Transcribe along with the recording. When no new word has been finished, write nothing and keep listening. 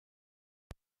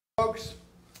Folks,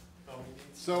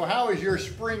 so how is your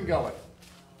spring going?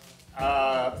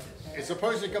 It's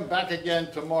supposed to come back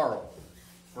again tomorrow,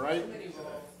 right?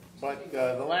 But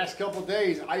the last couple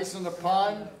days, ice in the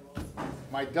pond,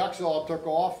 my ducks all took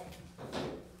off,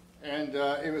 and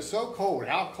it was so cold.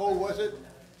 How cold was it?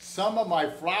 Some of my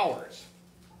flowers,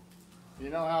 you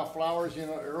know how flowers,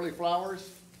 early flowers,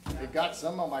 it got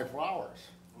some of my flowers.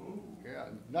 Yeah,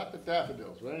 not the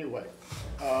daffodils, but anyway.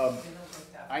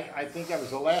 I think that was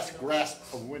the last grasp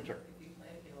of winter,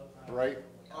 right?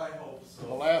 I hope so.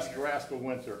 The last grasp of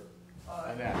winter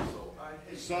on that.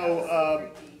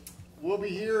 So we'll be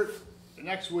here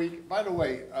next week. By the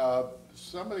way,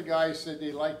 some of the guys said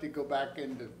they'd like to go back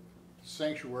into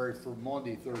sanctuary for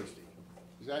Maundy Thursday.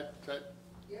 Is that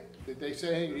Yep. Did they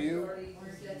say anything to you?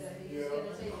 Yeah.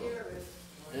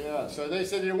 Yeah, so they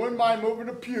said they wouldn't mind moving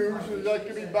the pews, they'd like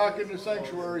to be back in the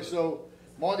sanctuary, so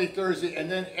Maundy Thursday, and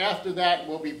then after that,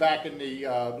 we'll be back in the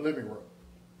living room,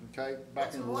 okay?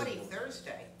 Back in the living room.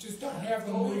 Thursday. Just don't have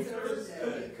them move.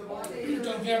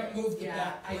 Don't have it moved to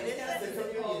that. What is that? The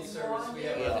communion service we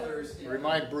have on Thursday.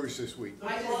 Remind Bruce this week.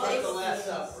 I Like the Last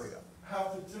just Supper.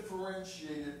 Have to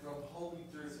differentiate it from Holy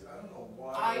Thursday. I don't know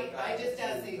why. I just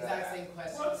asked the exact same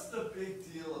question. What's the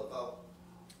big deal about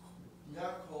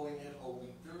not calling it Holy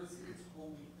Thursday? It's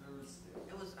Holy Thursday.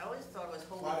 I always thought it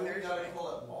was Why Holy do we gotta Thursday.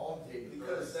 call it Maundy?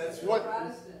 Because that's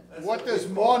What does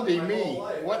Maundy mean?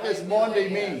 What does Maundy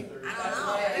mean? I don't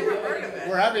know. I never heard of it.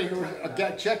 We're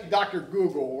having, check Dr.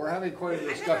 Google, we're having quite a I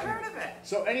never discussion. heard of it.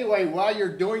 So anyway, while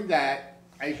you're doing that,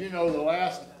 as you know, the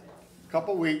last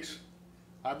couple weeks,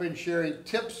 I've been sharing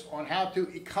tips on how to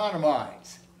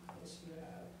economize.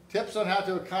 Tips on how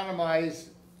to economize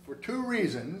for two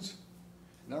reasons.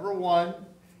 Number one,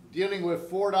 dealing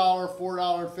with $4,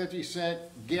 $4.50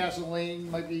 gasoline,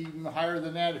 might be even higher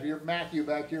than that if you're Matthew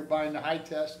back here buying the high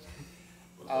test.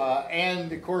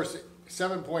 And of course,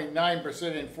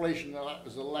 7.9% inflation, that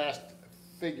was the last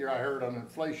figure I heard on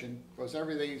inflation, because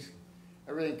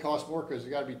everything costs more because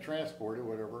it's got to be transported,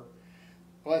 whatever.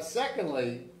 But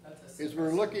secondly, is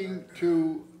we're looking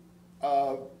to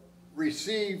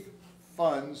receive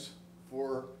funds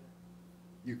for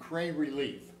Ukraine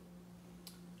relief.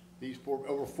 These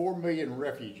over 4 million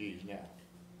refugees now,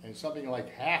 and something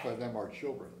like half of them are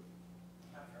children.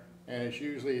 And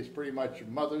it's pretty much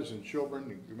mothers and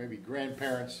children, maybe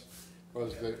grandparents,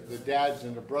 because the dads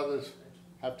and the brothers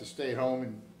have to stay at home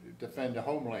and defend the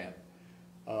homeland.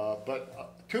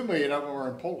 But 2 million of them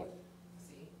are in Poland.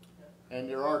 And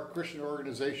there are Christian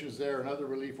organizations there and other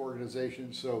relief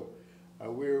organizations, so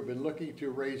we've been looking to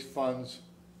raise funds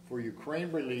for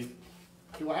Ukraine relief.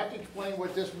 Do I have to explain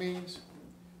what this means?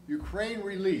 Ukraine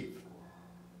relief.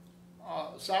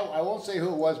 So I won't say who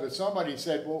it was, but somebody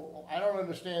said, well, I don't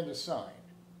understand the sign.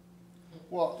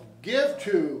 Well, give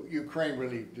to Ukraine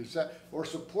relief, or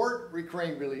support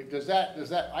Ukraine relief, does that,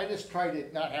 I just try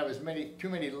to not have too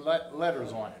many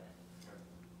letters on it.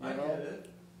 You know?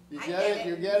 You get it?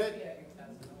 You get it?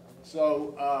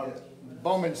 So,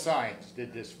 Bowman Signs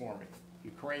did this for me,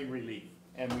 Ukraine relief.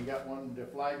 And we got the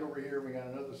flag over here, we got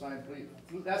another sign, please.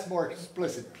 That's more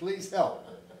explicit, please help.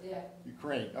 Yeah.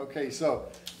 Ukraine. Okay, so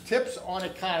tips on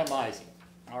economizing,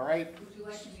 all right? Would you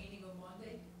like the meaning of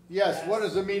Maundy? Yes, what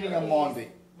is the meaning of Maundy?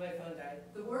 My phone died.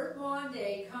 The word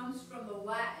Maundy comes from the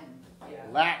Latin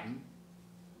Latin.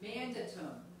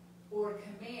 mandatum, or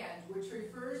command, which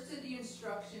refers to the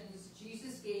instructions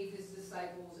Jesus gave his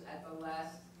disciples at the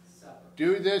Last Supper.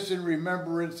 Do this in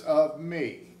remembrance of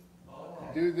me.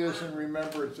 Do this in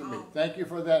remembrance of me. Thank you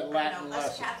for that Latin Us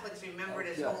lesson. Catholics remember it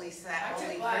as Yeah. Holy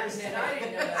Latin, Thursday. and I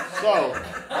didn't know that. So,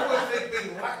 I was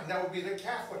thinking Latin, that would be the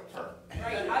Catholic term.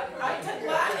 Right, I took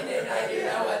Latin and I didn't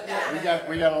know what that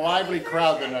we got a lively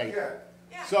crowd tonight.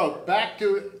 Yeah. So, back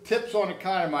to tips on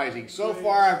economizing. So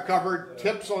far I've covered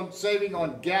tips on saving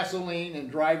on gasoline and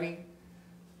driving,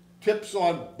 tips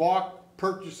on bulk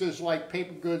purchases like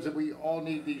paper goods, that we all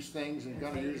need these things and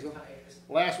going to use them.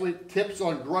 Last week, tips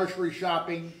on grocery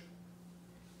shopping.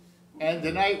 And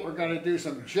tonight we're going to do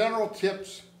some general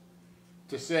tips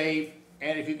to save.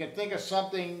 And if you can think of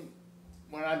something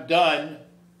when I'm done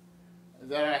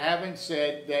that I haven't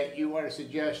said that you want to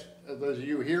suggest, those of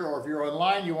you here, or if you're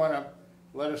online, you want to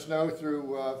let us know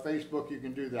through Facebook, you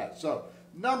can do that. So,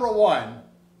 number one,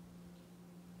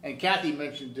 and Kathy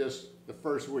mentioned this the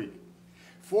first week,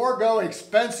 forego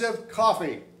expensive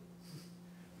coffee.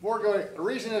 The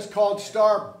reason it's called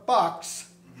Starbucks,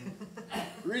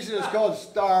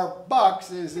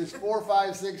 is it's $4, $5,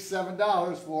 $6,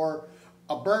 $7 for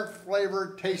a burnt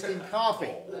flavored tasting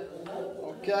coffee.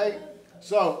 Okay?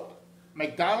 So,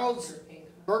 McDonald's,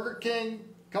 Burger King,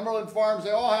 Cumberland Farms,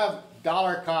 they all have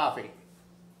dollar coffee.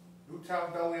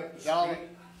 Newtown Deli up the Deli. street.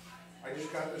 I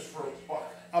just got this for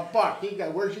 $1. $1. He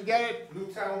got, where'd you get it?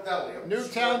 Newtown Deli. up the Newtown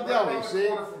street, right Deli, around the see?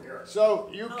 corner from here. So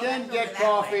you Oh, can that's get over that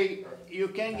coffee, you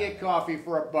can get coffee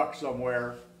for $1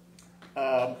 somewhere.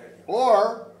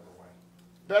 Or,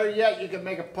 better yet, you can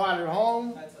make a pot at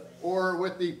home, or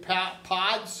with the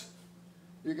pods,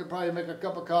 you can probably make a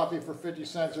cup of coffee for 50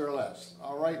 cents or less,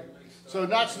 all right? So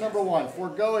that's number one,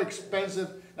 forego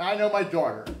expensive. Now I know my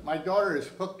daughter. My daughter is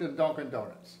hooked on Dunkin'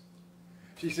 Donuts.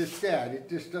 She says, Dad, it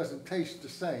just doesn't taste the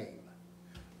same.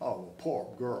 Oh, poor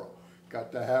girl,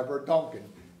 got to have her Dunkin'.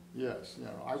 Yes, you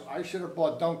know, I should have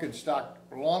bought Dunkin' stock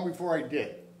long before I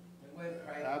did.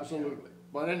 Absolutely.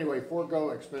 But anyway,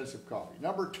 forego expensive coffee.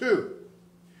 Number 2,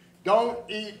 don't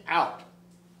eat out.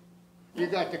 You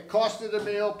got the cost of the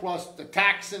meal plus the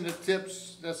tax and the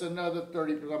tips. That's another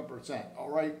 30%. All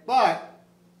right, but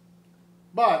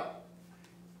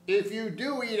if you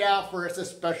do eat out for a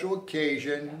special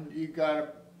occasion, you got an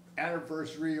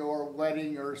anniversary or a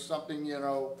wedding or something, you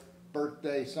know,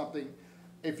 birthday, something.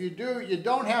 If you do, you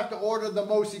don't have to order the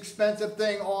most expensive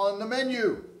thing on the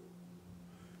menu.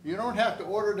 You don't have to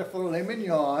order the filet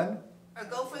mignon. Or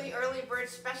go for the early bird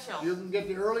special. You can get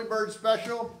the early bird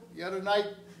special. The other night,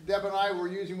 Deb and I were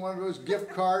using one of those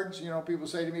gift cards. You know, people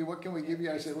say to me, what can we give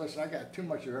you? I say, listen, I got too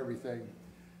much of everything.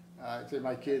 I say,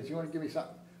 my kids, you want to give me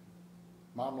something?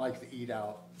 Mom likes to eat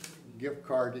out. Gift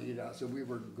card to eat out. So we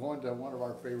were going to one of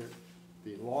our favorite,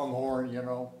 the Longhorn, you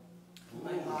know.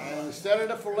 And instead of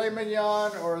the filet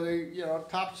mignon or the, you know,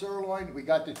 top sirloin, we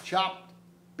got the chopped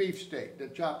beefsteak, the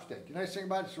chop steak. The nice thing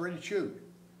about it, it's ready chewed.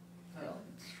 You know,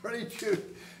 it's ready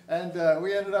chewed. And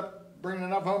we ended up bringing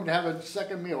enough home to have a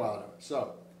second meal out of it.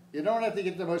 So you don't have to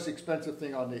get the most expensive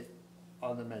thing on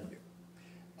the menu.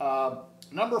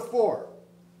 Number 4,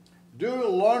 do the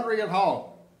laundry at home.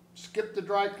 Skip the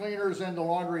dry cleaners and the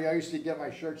laundry. I used to get my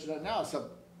shirts done. Now it's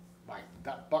like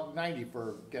 $1.90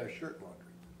 for get a shirt laundry.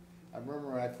 I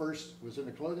remember when I first was in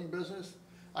the clothing business,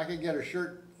 I could get a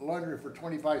shirt laundry for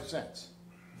 25 cents.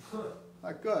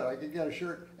 I could get a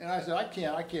shirt, and I said, I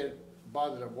can't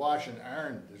bother to wash and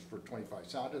iron this for 25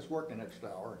 cents. I'll just work an extra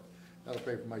hour, and that'll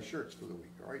pay for my shirts for the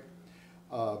week, all right?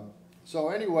 So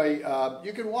anyway,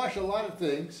 you can wash a lot of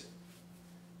things,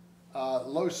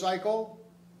 low cycle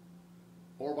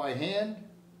or by hand,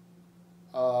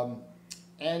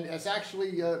 and it's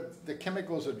actually the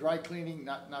chemicals of dry cleaning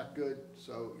not good.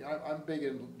 So I'm big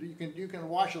in you can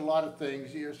wash a lot of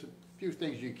things. There's a few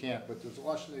things you can't, but there's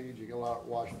lots of things you can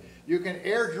wash. You can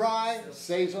air dry,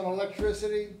 saves on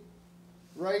electricity,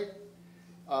 right?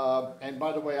 And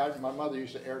by the way, my mother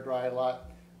used to air dry a lot.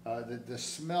 The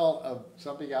smell of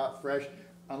something out fresh,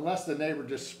 unless the neighbor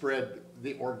just spread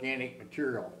the organic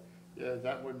material,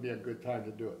 that wouldn't be a good time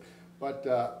to do it. But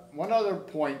one other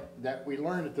point that we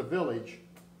learned at the village,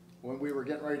 when we were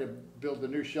getting ready to build the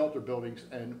new shelter buildings,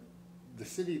 and the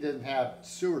city didn't have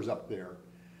sewers up there,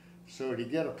 so to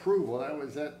get approval,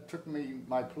 that took me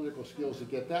my political skills to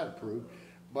get that approved,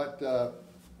 but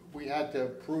we had to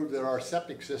prove that our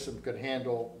septic system could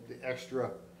handle the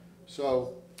extra,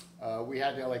 so we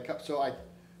had to so I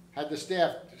had the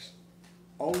staff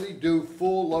only do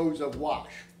full loads of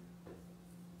wash.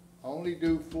 Only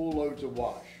do full loads of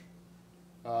wash.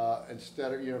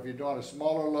 Instead of, if you're doing a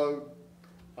smaller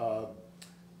load,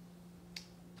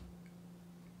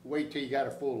 wait till you got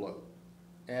a full load.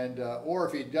 And, or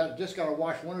if you just got to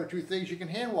wash 1 or 2 things, you can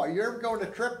hand wash. You ever go on a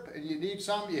trip and you need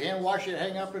something, you hand wash it,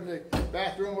 hang up in the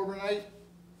bathroom overnight?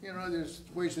 There's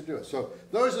ways to do it. So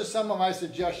those are some of my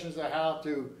suggestions on how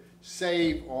to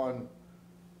save on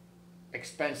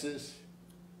expenses,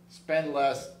 spend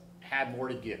less, have more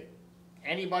to give.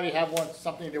 Anybody have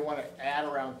something they want to add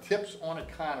around tips on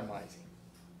economizing?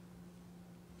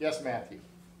 Yes, Matthew.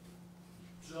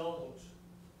 Don't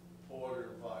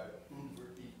order via Uber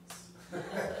Eats.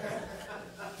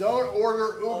 Don't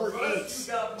order Uber Unless Eats.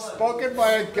 you got money. Spoken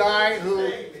by a guy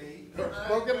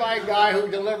who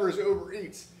Hey, delivers Uber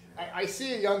Eats. I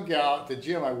see a young gal at the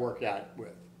gym I work out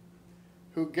with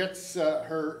who gets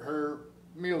her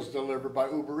meals delivered by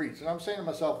Uber Eats. And I'm saying to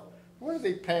myself, what are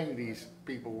they paying these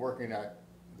people working at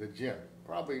the gym?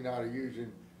 Probably not a huge.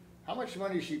 How much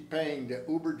money is she paying the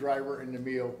Uber driver and the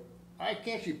meal? Why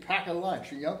can't she pack a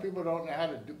lunch? Young people don't know how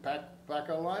to pack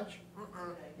a lunch.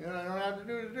 They don't have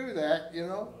to do that,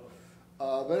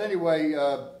 But anyway,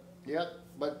 yeah.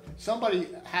 But somebody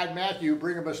had Matthew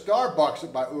bring him a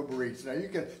Starbucks by Uber Eats. Now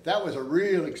that was a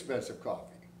real expensive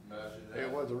coffee. imagine that.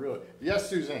 It was a real. Yes,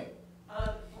 Suzanne.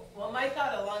 Well, my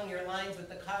thought along your lines with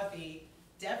the coffee,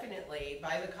 definitely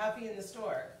buy the coffee in the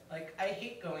store. Like, I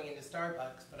hate going into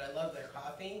Starbucks, but I love their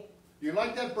coffee. You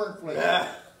like that burnt flavor?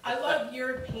 I love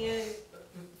European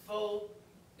full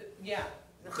Yeah.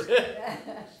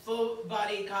 Full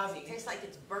body coffee. Tastes like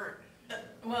it's burnt.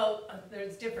 Well,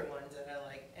 there's different ones that I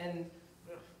like,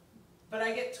 but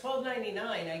I get $12.99.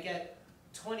 I get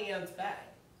 20-ounce bag,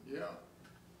 Yeah.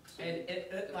 and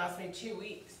it lasts me 2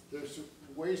 weeks. There's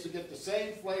ways to get the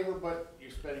same flavor, but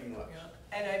you're spending less.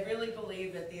 Yeah. And I really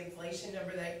believe that the inflation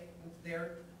number that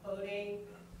they're quoting,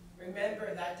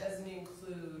 remember that doesn't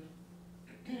include,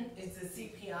 it's the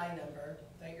CPI number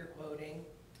that you're quoting.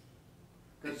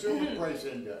 Consumer Price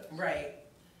Index. Right.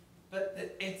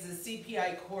 But it's the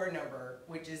CPI core number,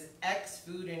 which is X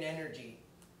food and energy.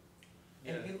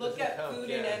 And if you look at food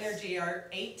and energy are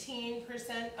 18%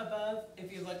 above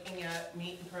if you're looking at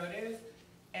meat and produce,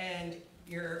 and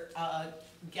your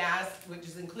gas, which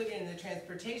is included in the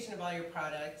transportation of all your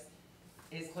products,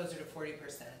 is closer to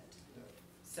 40%.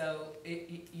 So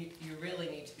you really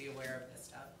need to be aware of this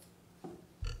stuff.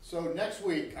 So next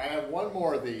week, I have one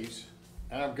more of these,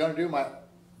 and I'm going to do my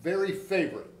very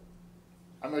favorite.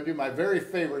 I'm going to do my very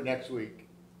favorite next week.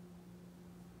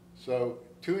 So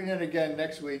tune in again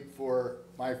next week for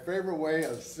my favorite way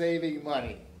of saving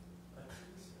money.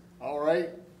 All right?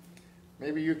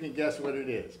 Maybe you can guess what it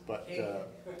is, but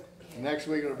next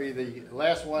week it'll be the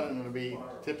last one, and it'll be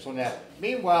tips on that.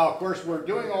 Meanwhile, of course, we're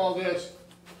doing all this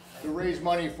to raise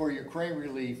money for Ukraine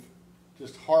relief.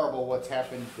 Just horrible what's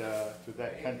happened to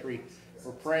that country.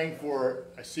 We're praying for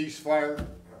a ceasefire,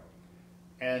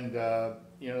 and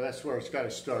you know, that's where it's got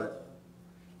to start.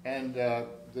 And the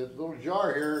little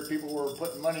jar here, people were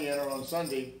putting money in it on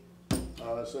Sunday,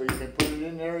 so you can put it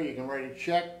in there, you can write a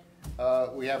check.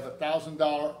 We have a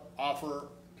 $1,000 offer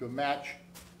to match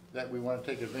that we want to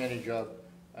take advantage of.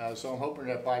 So I'm hoping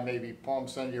that by maybe Palm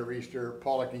Sunday or Easter,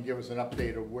 Paula can give us an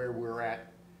update of where we're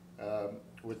at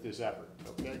with this effort,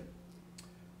 okay?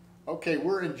 Okay,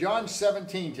 we're in John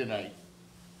 17 tonight.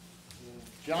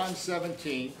 John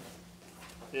 17.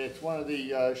 It's one of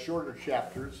the shorter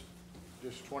chapters,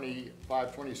 just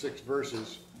 25, 26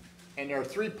 verses, and there are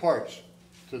 3 parts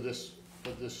to this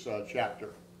chapter.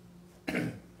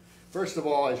 First of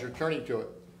all, as you're turning to it,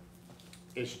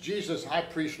 it's Jesus' high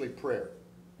priestly prayer.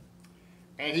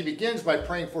 And he begins by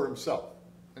praying for himself,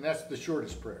 and that's the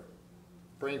shortest prayer,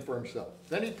 praying for himself.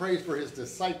 Then he prays for his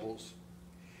disciples,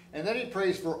 and then he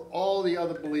prays for all the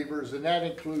other believers, and that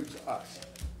includes us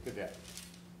today.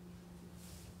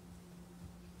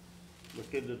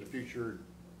 Look into the future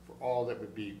for all that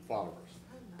would be followers.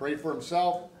 Pray for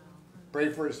himself, pray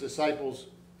for his disciples,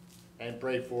 and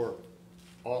pray for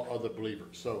all other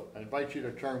believers. So I invite you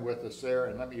to turn with us there,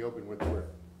 and let me open with prayer.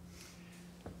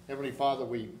 Heavenly Father,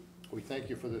 we thank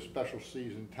you for this special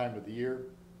season, time of the year.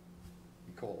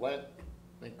 We call Lent.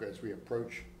 I think as we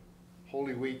approach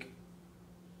Holy Week,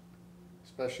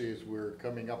 especially as we're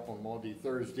coming up on Maundy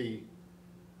Thursday,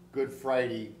 Good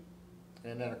Friday,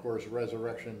 and then of course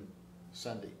Resurrection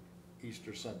Sunday,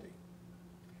 Easter Sunday.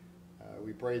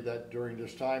 We pray that during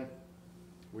this time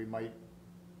we might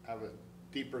have a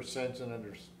deeper sense and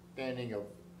understanding of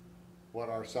what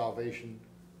our salvation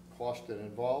cost and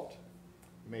involved.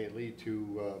 May it lead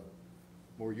to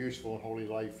more useful and holy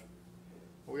life.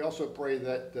 We also pray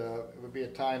that it would be a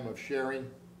time of sharing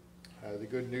the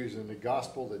good news in the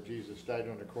gospel that Jesus died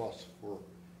on the cross for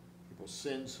people's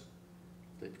sins.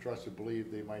 If they trust and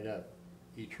believe, they might have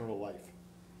eternal life.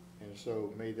 And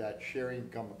so may that sharing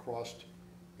come across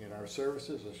in our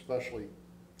services, especially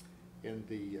in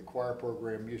the choir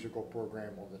program, musical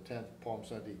program on the 10th, Palm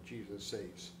Sunday, Jesus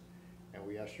Saves. And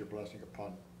we ask your blessing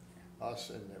upon us,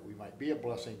 and that we might be a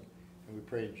blessing, and we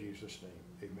pray in Jesus'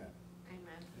 name. Amen.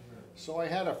 Amen. So I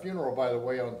had a funeral, by the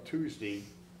way, on Tuesday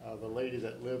of a lady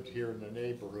that lived here in the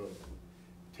neighborhood,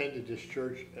 attended this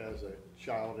church as a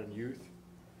child and youth.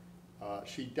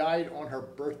 She died on her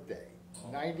birthday,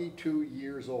 92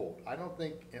 years old. I don't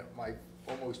think in my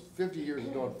almost 50 years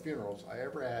of doing funerals, I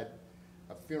ever had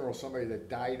a funeral of somebody that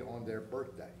died on their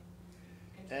birthday.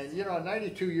 And you know, at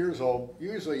 92 years old,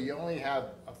 usually you only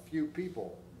have a few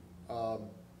people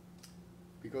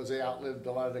because they outlived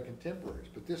a lot of the contemporaries.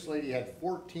 But this lady had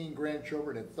 14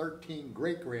 grandchildren and 13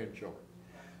 great-grandchildren.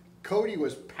 Cody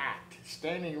was packed,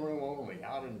 standing room only,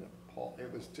 out in the hall.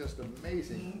 It was just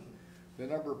amazing the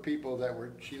number of people that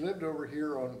were. She lived over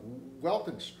here on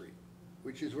Welton Street,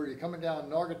 which is where you're coming down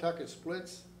Naugatuck,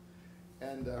 splits.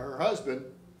 And her husband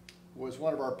was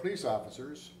one of our police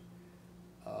officers.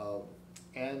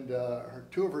 And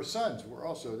two of her sons were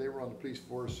also, they were on the police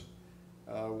force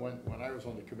when I was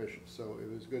on the commission. So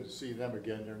it was good to see them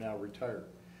again. They're now retired.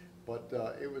 But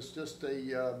it was just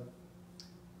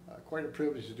quite a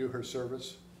privilege to do her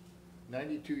service.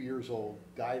 92 years old,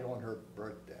 died on her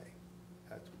birthday.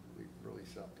 That's really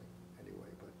something anyway.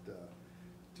 But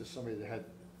just somebody that had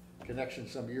connection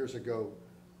some years ago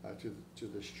to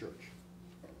this church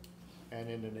and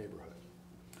in the neighborhood.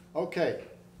 Okay,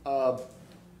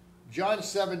 John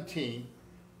 17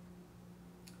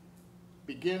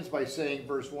 begins by saying,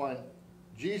 verse 1,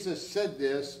 Jesus said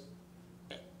this.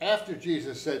 After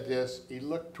Jesus said this, he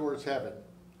looked towards heaven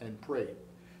and prayed.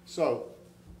 So,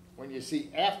 when you see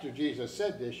after Jesus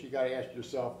said this, you got to ask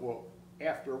yourself, well,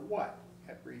 after what?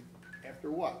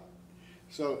 After what?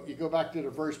 So, you go back to the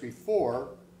verse before,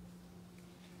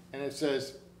 and it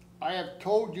says, I have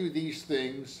told you these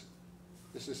things.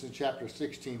 This is in chapter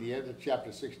 16, the end of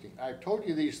chapter 16. I have told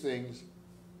you these things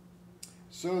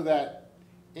so that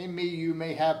in me you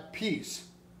may have peace.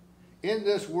 In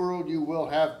this world you will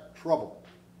have trouble.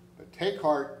 But take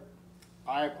heart,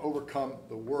 I have overcome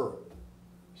the world.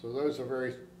 So those are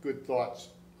very good thoughts,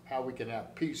 how we can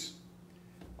have peace.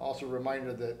 Also a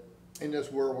reminder that in this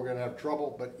world we're going to have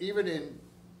trouble, but even in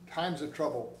times of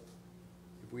trouble,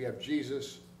 if we have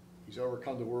Jesus, he's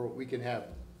overcome the world, we can have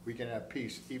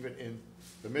peace even in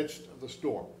the midst of the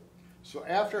storm. So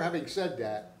after having said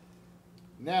that,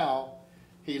 now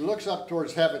he looks up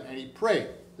towards heaven and he prayed.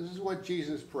 This is what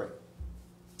Jesus prayed.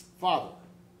 Father,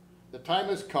 the time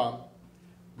has come.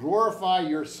 Glorify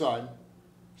your Son,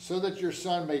 so that your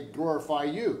Son may glorify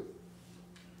you.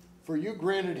 For you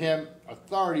granted him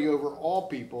authority over all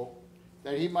people,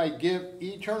 that he might give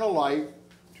eternal life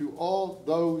to all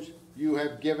those you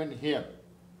have given him.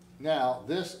 Now,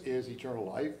 this is eternal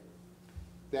life,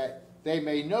 that they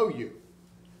may know you,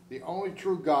 the only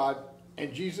true God,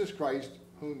 and Jesus Christ,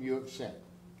 whom you have sent.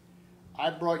 I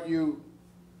brought you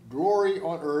glory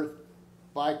on earth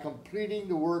by completing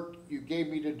the work you gave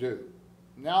me to do.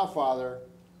 Now, Father,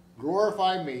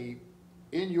 glorify me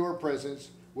in your presence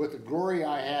with the glory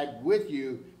I had with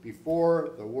you before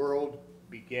the world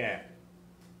began.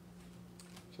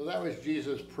 So that was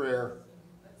Jesus' prayer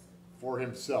for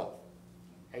himself.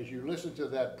 As you listen to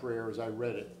that prayer, as I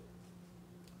read it,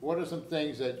 what are some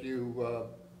things that you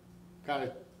kind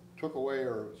of took away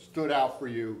or stood out for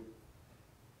you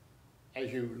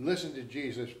as you listened to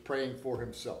Jesus praying for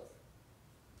himself?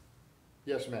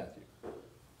 Yes, Matthew.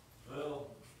 Well,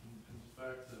 it comes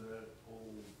back to that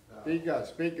old... Speak up,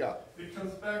 speak up. It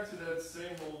comes back to that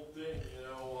same old thing, you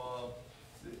know,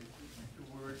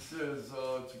 where it says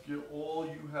to give all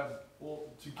you have,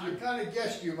 I kind of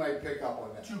guessed you might pick up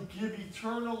on that. to give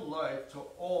eternal life to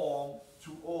all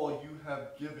you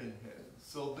have given him.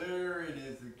 So there it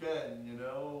is again, you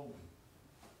know.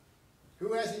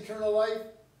 Who has eternal life?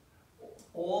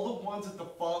 All the ones that the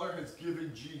Father has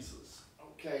given Jesus.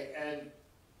 Okay, and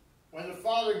when the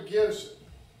Father gives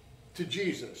to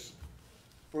Jesus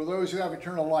for those who have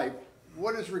eternal life,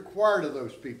 what is required of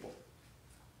those people?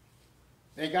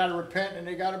 They got to repent and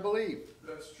they got to believe.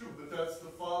 That's true, but that's the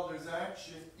Father's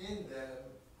action in them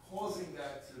causing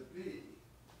that to be.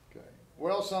 Okay.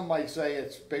 Well, some might say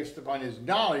it's based upon his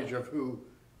knowledge of who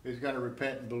is going to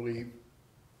repent and believe.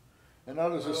 And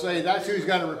others will say that's who's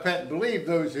going to repent and believe,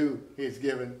 those who he has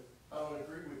given. I don't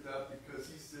agree with that because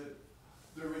he said,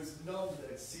 there is none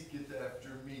that seeketh after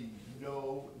me,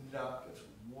 no, not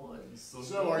one.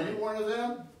 So are you one of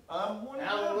them? I'm one of them.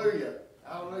 Hallelujah.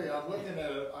 Hallelujah. I'm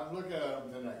looking at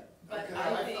them tonight. But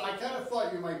Okay, I kind of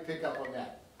thought you might pick up on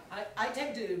that. I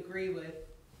tend to agree with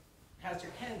Pastor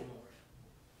Ken more.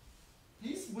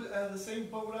 He's on the same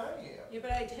boat I am. Yeah,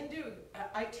 but I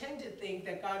tend to think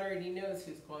that God already knows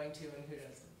who's going to and who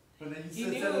doesn't. But then he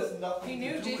says that has nothing He to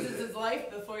knew do with Jesus' it.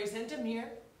 life before he sent him here,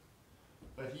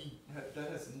 But that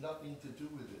has nothing to do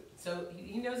with it. so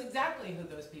he knows exactly who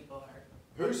those people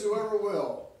are. Whosoever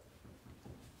will.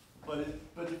 But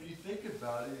if you think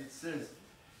about it, it says,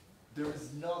 there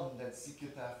is none that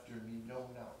seeketh after me, no,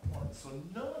 not one. So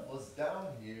none of us down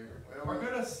here are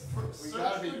going to search We for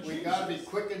gotta be Jesus.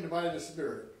 quickened by the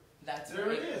Spirit. That's There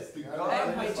right. it is. The Yeah, God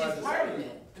Which has is to part say- of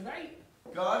it, right?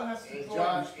 God has to And go.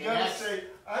 John- He's got to Acts- say,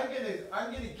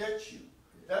 I'm gonna get you.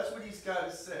 That's what he's got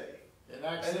to say. In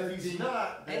Acts And if he's 13,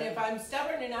 not, And then if I'm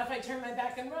stubborn enough, I turn my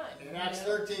back and run. in you Acts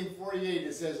know? 13:48,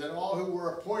 it says, and all who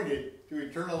were appointed to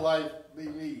eternal life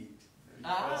believed.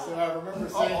 Ah. So I remember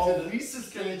saying to the, Lisa's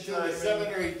to gonna the chime in.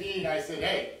 seminary dean, I said,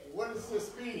 hey, what does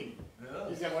this mean? Yeah.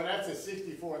 He said, well, that's a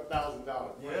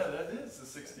 $64,000. Yeah, that is the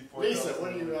 64. Lisa,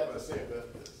 what do you have to say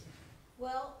about this?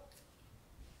 Well,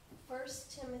 1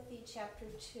 Timothy chapter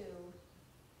 2,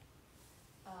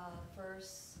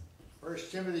 verse, 1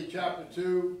 Timothy chapter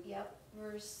 2.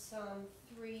 verse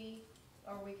 3,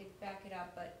 or we could back it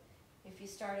up, but if you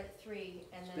start at 3,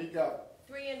 and then Speak up.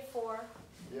 3 and 4,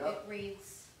 Yep. it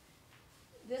reads,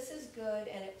 "This is good,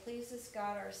 and it pleases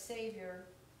God our Savior,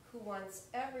 who wants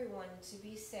everyone to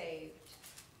be saved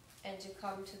and to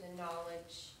come to the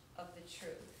knowledge of the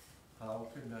truth." How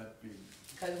can that be?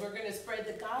 Because we're gonna spread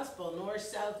the gospel, north,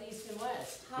 south, east, and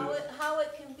west. How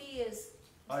it can be is,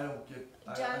 I don't get,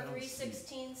 I John don't see.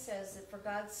 3:16 says that for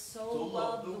God so So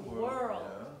loved the world.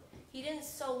 yeah. He didn't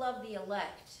so love the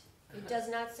elect. It does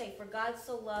not say, for God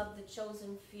so loved the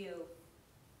chosen few.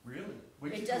 Really?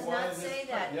 Wait It till does you go on not in this say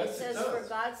prayer. that. Yes, It says, does. for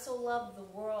God so loved the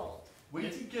world.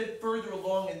 Wait till you get further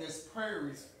along in this prayer,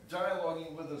 he's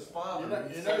dialoguing with his father.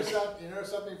 You know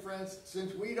something, friends?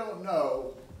 Since we don't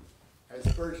know, as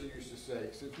Spurgeon used to say,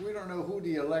 since we don't know who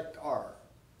the elect are,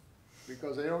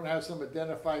 because they don't have some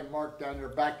identifying mark down their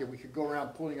back that we could go around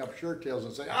pulling up shirt tails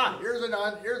and say,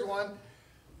 here's one.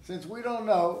 Since we don't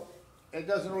know, it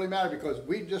doesn't really matter because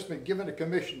we've just been given a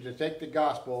commission to take the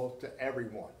gospel to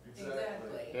everyone.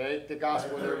 Exactly. Take the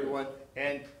gospel to everyone,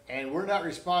 and we're not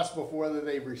responsible for whether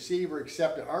they receive or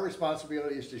accept it. Our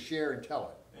responsibility is to share and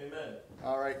tell it. Amen.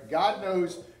 All right, God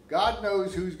knows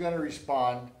who's going to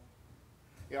respond,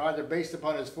 either based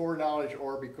upon his foreknowledge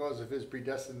or because of his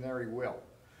predestinary will.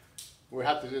 We'll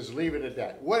have to just leave it at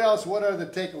that. What else? What other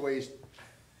takeaways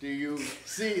do you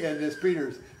see in this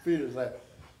Peter's letter?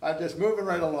 I'm just moving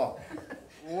right along.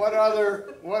 What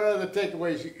other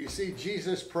takeaways? You see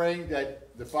Jesus praying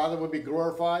that the Father would be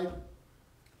glorified,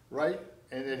 right?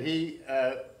 And that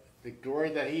the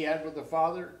glory that he had with the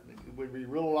Father would be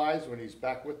realized when he's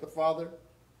back with the Father.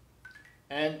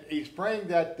 And he's praying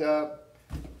that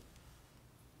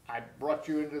I brought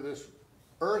you into this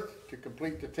earth to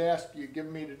complete the task you've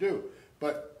given me to do.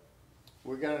 But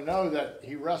we're going to know that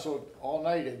he wrestled all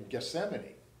night in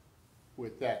Gethsemane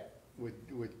with that,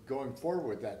 with going forward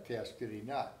with that task, did he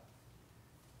not?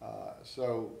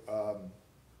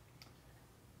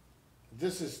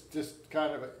 This is just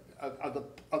kind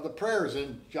of the prayers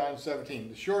in John 17.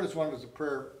 The shortest one was the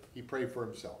prayer he prayed for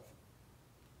himself.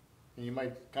 And you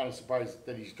might kind of surprised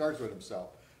that he starts with himself,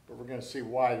 but we're going to see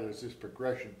why there's this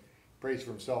progression. He prays for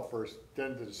himself first,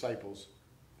 then the disciples,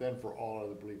 then for all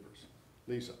other believers.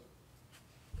 Lisa.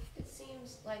 It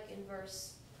seems like in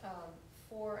verse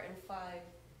 4 and 5,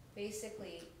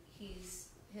 basically his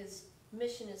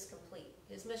mission is complete.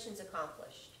 His mission's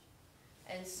accomplished.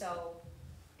 And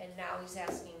now he's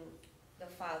asking the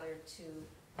Father to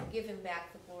give him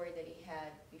back the glory that he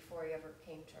had before he ever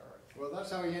came to earth. Well,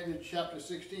 that's how he ended chapter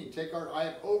 16. I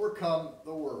have overcome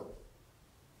the world.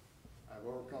 I have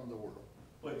overcome the world.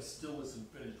 But he still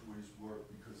isn't finished with his work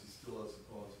because he still hasn't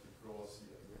gone to the cross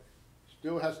yet.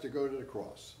 Still has to go to the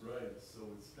cross. Right, so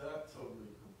it's not totally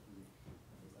complete.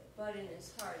 But in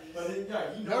his heart, He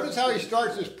knows. Notice how he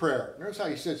starts his prayer. Notice how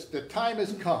he says, the time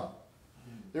has come.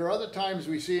 There are other times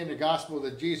we see in the gospel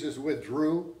that Jesus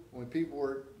withdrew when people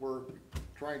were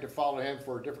trying to follow him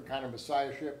for a different kind of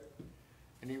messiahship.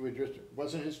 And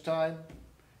wasn't his time.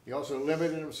 He also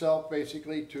limited himself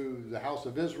basically to the house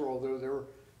of Israel, though there were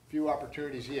few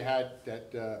opportunities he had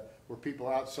that were people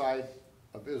outside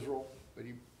of Israel. But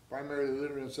he primarily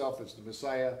limited himself as the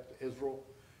Messiah to Israel.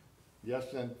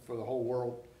 Yes, and for the whole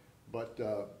world. But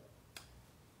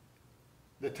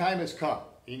the time has come.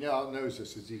 He now knows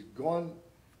this. As he's gone,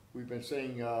 we've been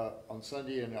saying on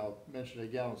Sunday, and I'll mention it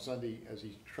again on Sunday, as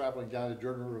he's traveling down the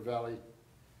Jordan River Valley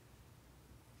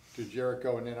to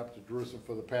Jericho and then up to Jerusalem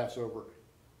for the Passover.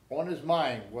 On his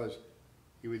mind was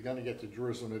he was going to get to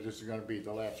Jerusalem, and this is going to be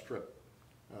the last trip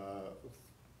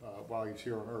while he's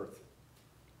here on earth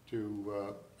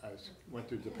as went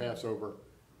through the Passover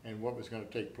and what was going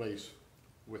to take place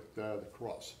with the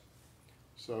cross.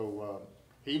 So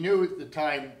he knew the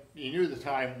time. He knew the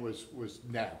time was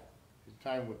now. The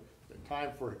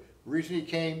time for the reason he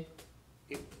came.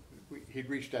 He'd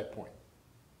reached that point.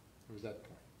 It was that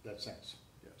point, that sense.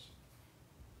 Yes.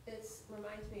 it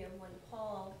reminds me of when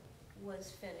Paul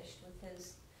was finished with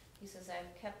his. He says,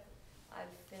 I've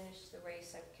finished the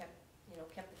race. I've kept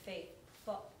the faith.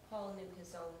 Paul knew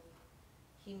his own.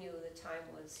 He knew the time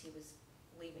he was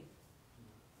leaving.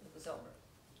 It was over.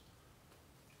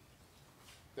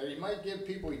 That he might give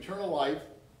people eternal life,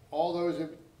 all those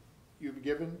that you've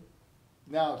given.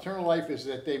 Now, eternal life is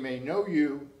that they may know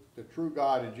you, the true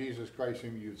God, and Jesus Christ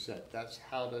whom you've sent. That's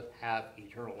how to have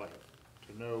eternal life,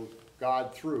 to know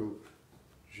God through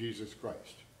Jesus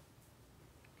Christ.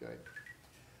 Okay?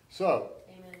 So,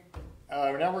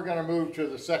 Amen. now we're going to move to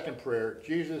the second prayer.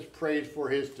 Jesus prays for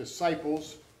his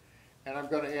disciples, and I'm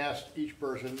going to ask each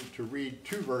person to read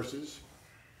 2 verses.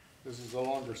 This is a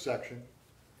longer section,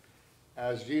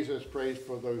 as Jesus prays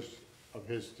for those of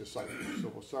his disciples.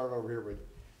 So we'll start over here with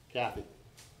Kathy.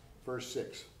 Verse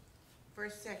 6.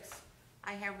 Verse 6,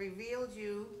 I have revealed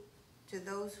you to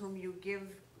those whom you give,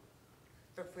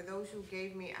 but for those who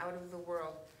gave me out of the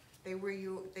world, they were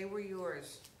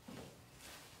yours.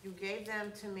 You gave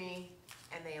them to me,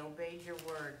 and they obeyed your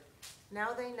word.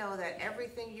 Now they know that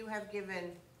everything you have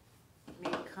given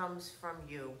me comes from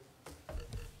you.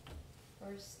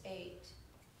 Verse 8,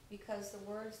 because the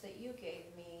words that you gave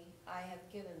me, I have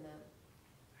given them.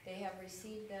 They have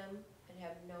received them and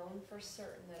have known for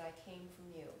certain that I came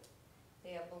from you.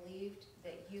 They have believed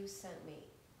that you sent me.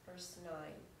 Verse 9,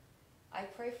 I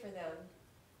pray for them.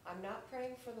 I'm not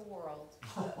praying for the world,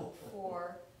 but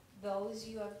for those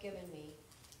you have given me,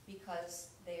 because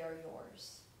they are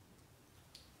yours.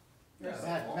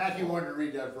 Matthew wanted to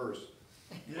read that verse.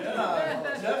 Yeah,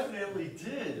 definitely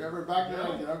did. Remember back to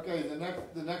that? Okay,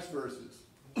 the next verses.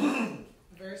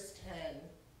 Verse 10,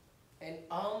 and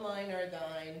all mine are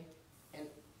thine, and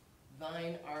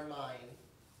thine are mine,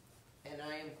 and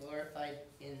I am glorified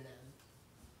in them.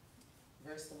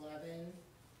 Verse 11,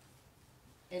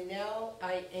 and now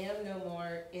I am no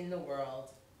more in the world,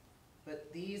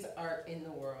 but these are in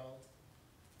the world,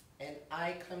 and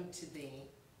I come to thee.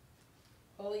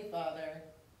 Holy Father,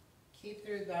 keep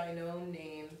through thine own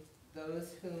name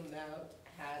those whom thou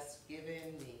hast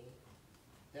given me,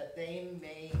 that they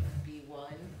may be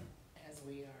one as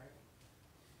we are.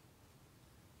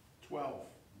 12.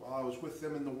 While I was with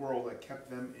them in the world, I kept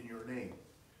them in your name.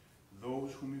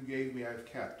 Those whom you gave me I have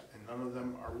kept, and none of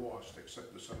them are lost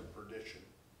except the son of perdition,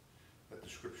 that the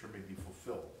scripture may be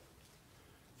fulfilled.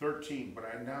 13. But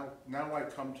now I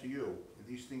come to you, and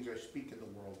these things I speak in the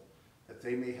world, that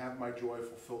they may have my joy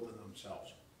fulfilled in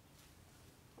themselves.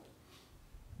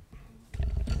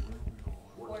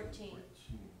 14.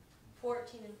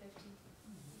 14 and 15.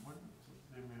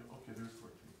 Okay, there's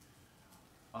 14.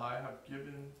 I have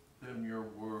given them your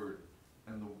word,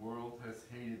 and the world has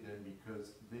hated them because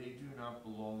they do not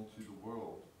belong to the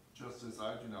world, just as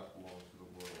I do not belong to the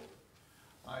world.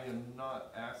 I am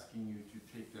not asking you to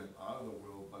take them out of the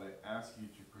world, but I ask you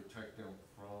to protect them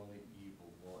from the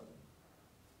evil one.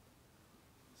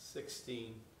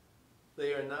 16.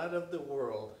 They are not of the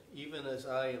world, even as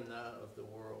I am not of the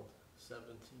world. 17.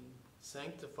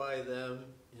 Sanctify them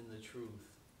in the truth.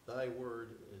 Thy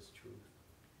word is truth.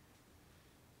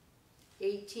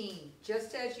 18,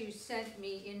 just as you sent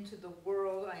me into the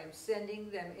world, I am sending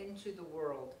them into the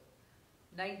world.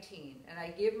 19, and I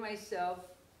give myself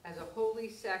as a holy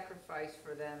sacrifice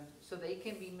for them, so they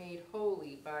can be made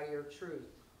holy by your truth.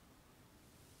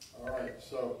 All right,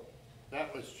 so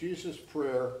that was Jesus'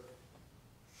 prayer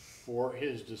for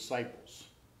his disciples.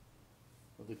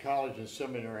 The college and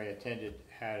seminary I attended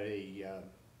had a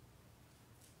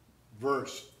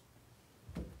verse,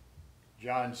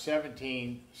 John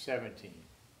 17:17.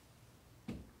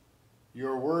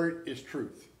 Your word is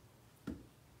truth.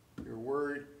 Your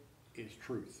word is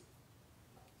truth.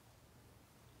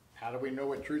 How do we know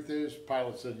what truth is?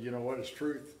 Pilate said, you know what is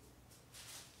truth?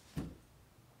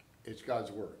 It's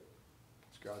God's word.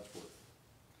 It's God's word.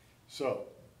 So,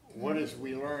 what is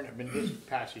we learn in this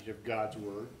passage of God's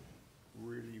word?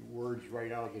 Really words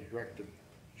right out of the direct of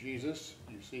Jesus.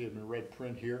 You see them in red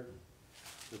print here.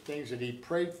 The things that he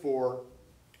prayed for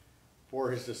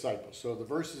his disciples. So the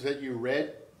verses that you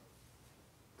read,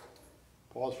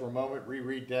 pause for a moment,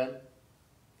 reread them.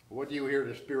 What do you hear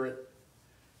the Spirit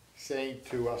saying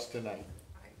to us tonight?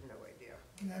 I have no idea.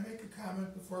 Can I make a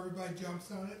comment before everybody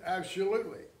jumps on it?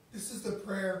 Absolutely. This is the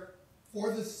prayer for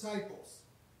the disciples.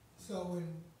 So when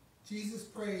Jesus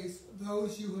prays,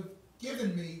 those you have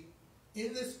given me,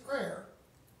 in this prayer,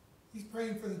 he's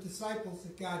praying for the disciples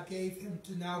that God gave him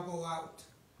to now go out.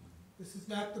 This is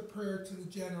not the prayer to the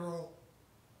general,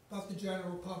 about the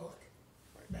general public.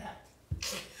 Matt.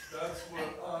 That's what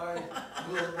I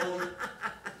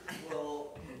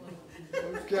will.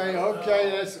 Okay,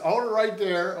 that's, hold it right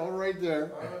there, hold it right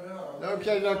there. I don't know.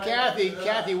 Okay, now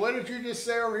Kathy, what did you just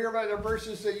say over here about the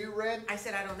verses that you read? I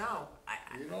said I don't know.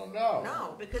 You don't know?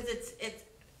 No, because it's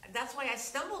that's why I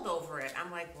stumbled over it.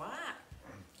 I'm like, what?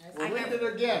 Well, read it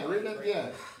again, read it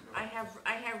again. I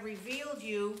have revealed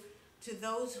you to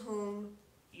those whom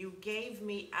you gave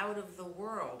me out of the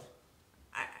world.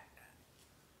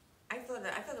 I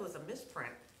thought it was a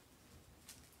misprint.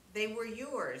 They were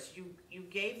yours. You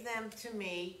gave them to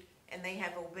me, and they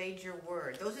have obeyed your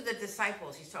word. Those are the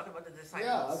disciples. He's talking about the disciples.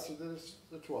 Yeah, that's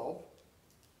the 12.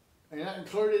 And that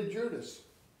included Judas.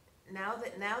 Now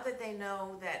that they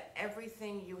know that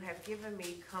everything you have given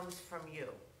me comes from you.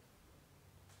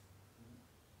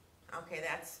 Okay,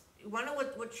 you want to know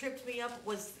what tripped me up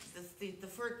was the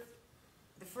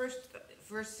first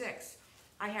verse 6.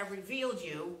 I have revealed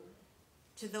you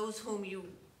to those whom you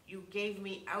gave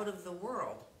me out of the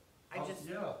world.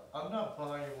 Yeah, I'm not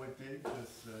buying what Dave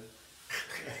just said.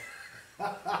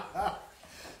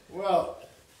 Well,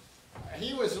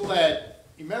 he was led.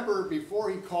 Remember, before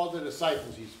he called the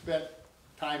disciples, he spent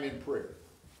time in prayer.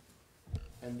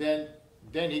 And then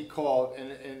then he called,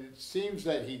 and it seems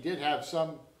that he did have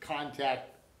some contact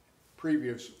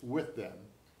previous with them.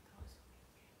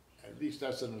 At least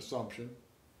that's an assumption.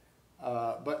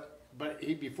 But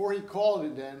before he called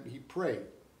it, then he prayed,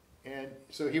 and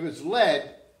so he was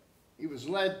led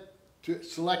to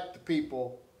select the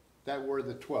people that were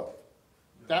the 12.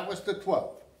 That was the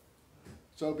 12.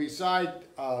 So beside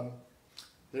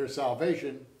their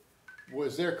salvation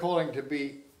was their calling to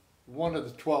be one of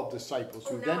the 12 disciples,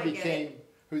 who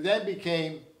then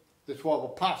became the 12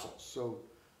 apostles. So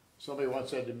somebody once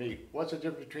said to me, "What's the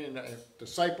difference between a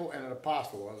disciple and an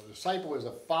apostle?" Well, a disciple is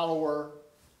a follower.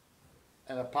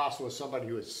 An apostle is somebody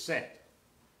who is sent.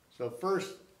 So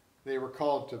first they were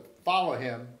called to follow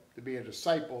him, to be a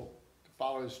disciple, to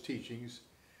follow his teachings.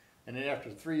 And then after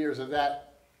 3 years of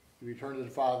that, he returned to the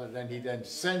Father. Then he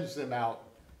sends them out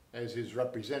as his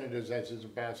representatives, as his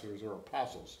ambassadors or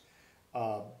apostles.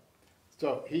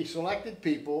 So he selected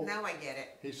people. Now I get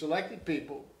it. He selected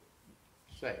people.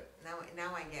 Say it.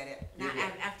 Now I get it. You Now,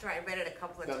 get it. after I read it a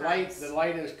couple of times. The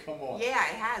light has come on. Yeah,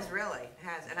 it has, really. It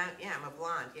has. And I'm a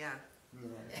blonde, yeah.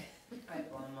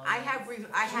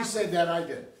 She said that, I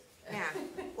did. Yeah.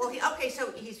 Well,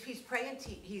 so he's praying to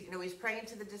he's praying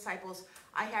to the disciples.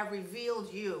 I have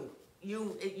revealed you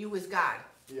as God.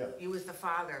 Yeah. You as the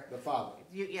Father. The Father.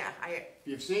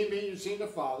 You've seen me, you've seen the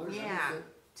Father. Yeah.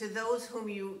 To those whom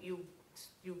you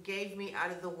gave me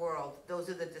out of the world, those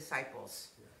are the disciples.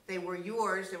 Yeah. They were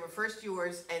yours. They were first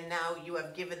yours, and now you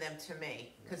have given them to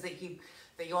me, because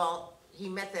he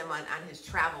met them on his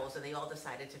travels, and they all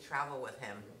decided to travel with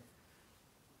him.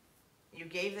 You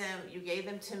gave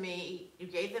them to me,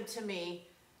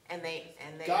 and they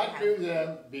God knew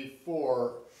them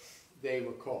before they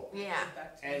were called. Yeah.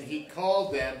 And he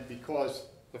called them because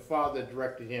the Father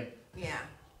directed him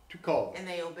to call them. And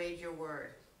they obeyed your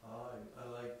word. I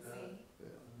like that. Yeah.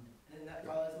 And that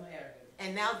follows my argument.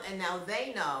 And now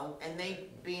they know, and they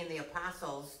being the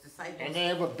apostles, disciples. And they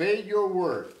have obeyed your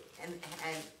word. And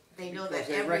they know because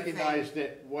that they recognized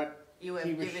that what he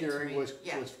was sharing was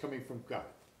coming from God.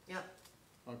 Yep.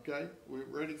 Okay, we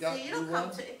ready? Got See,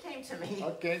 it came to me.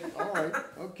 Okay, all right,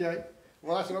 okay.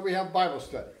 Well, that's why we have Bible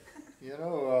study. You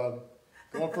know,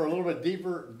 going for a little bit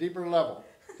deeper level,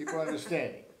 deeper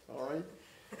understanding. All right.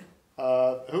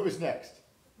 Who is next?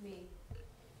 Me.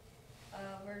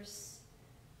 Verse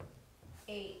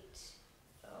 8.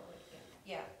 Oh,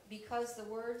 yeah. Because the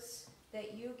words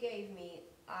that you gave me,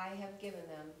 I have given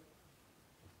them.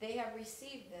 They have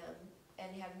received them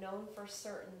and have known for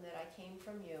certain that I came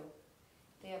from you.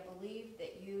 They have believed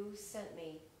that you sent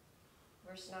me.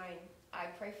 Verse 9, I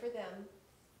pray for them.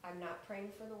 I'm not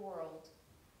praying for the world,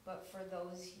 but for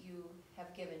those you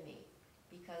have given me,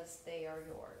 because they are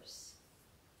yours.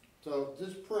 So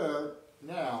this prayer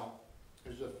now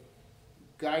is a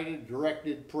guided,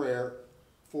 directed prayer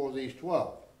for these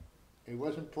 12. He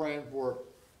wasn't praying for,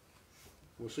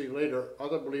 we'll see later,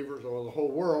 other believers or the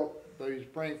whole world, but he's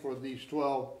praying for these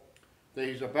 12 that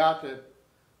he's about to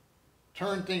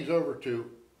turn things over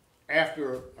to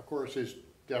after, of course, his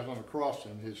death on the cross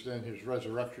and then his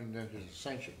resurrection and his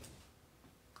ascension.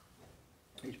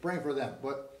 He's praying for them,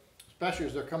 but especially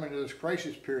as they're coming to this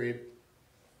crisis period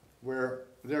where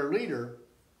their leader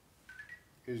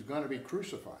is going to be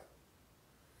crucified.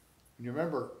 And you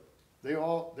remember, they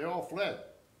all fled.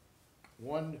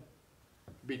 One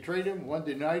betrayed him, one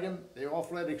denied him. They all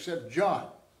fled except John.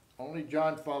 Only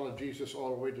John followed Jesus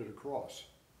all the way to the cross.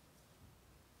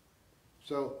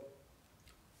 So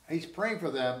he's praying for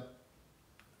them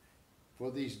for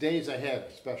these days ahead,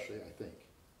 especially, I think,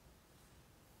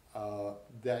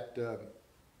 that the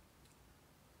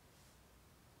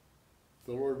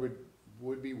Lord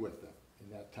would be with them in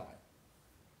that time.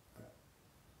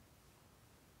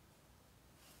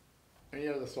 Any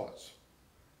other thoughts?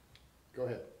 Go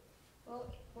ahead.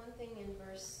 Well, one thing in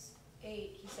verse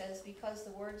 8, he says, because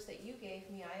the words that you gave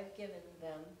me, I have given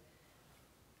them.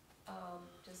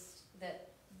 Just that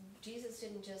Jesus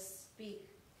didn't just speak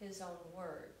his own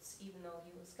words, even though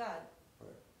he was God. Right.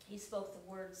 He spoke the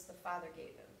words the Father gave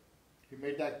him. He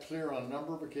made that clear on a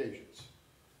number of occasions.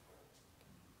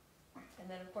 And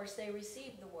then, of course, they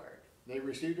received the word. They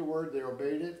received the word, they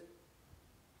obeyed it.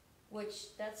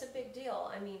 Which, that's a big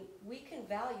deal. I mean, we can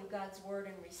value God's word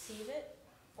and receive it,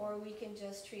 or we can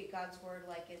just treat God's word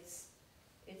like it's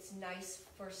nice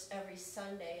for every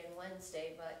Sunday and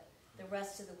Wednesday, but the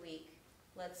rest of the week,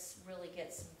 let's really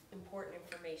get some important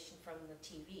information from the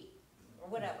TV or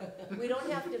whatever. We don't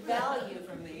have to value,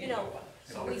 you know,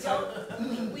 we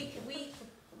don't,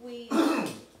 we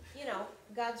you know,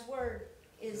 God's word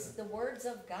is the words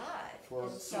of God.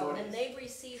 And they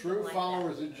received them true like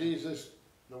followers that. of Jesus,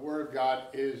 the word of God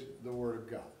is the word of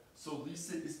God. So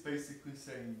Lisa is basically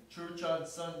saying, church on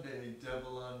Sunday,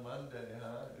 devil on Monday,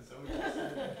 huh? Is that what you're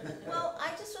saying? Well, I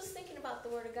just was thinking about the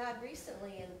Word of God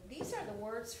recently, and these are the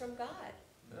words from God.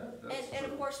 Yeah, that's And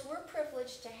true. of course, we're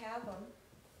privileged to have them.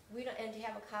 We don't, and to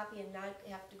have a copy and not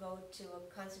have to go to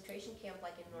a concentration camp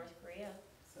like in North Korea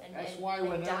and, That's and, why and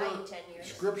die whenever in 10 years.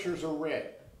 scriptures are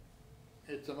read,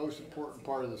 it's the most important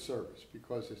part of the service,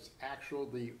 because it's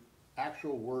the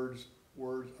actual words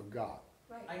of God.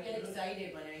 Right. I get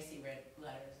excited when I see red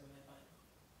letters in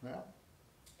my Bible.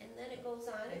 Yeah. And then it goes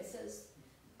on, it says,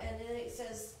 and then it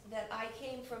says that I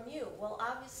came from you. Well,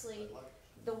 obviously,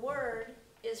 the Word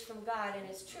is from God and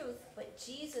is truth, but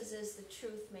Jesus is the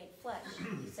truth made flesh.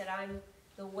 He said, I'm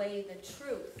the way, the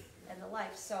truth, and the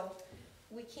life. So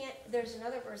we can't, there's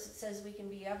another verse that says we can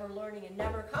be ever learning and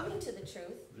never coming to the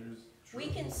truth. We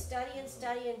can study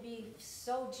and be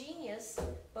so genius,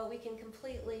 but we can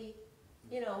completely,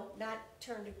 not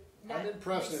turn to. I'm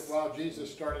impressed that while Jesus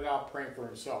started out praying for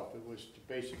himself, it was to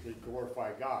basically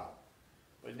glorify God.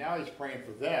 But now he's praying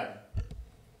for them.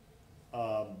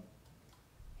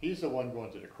 He's the one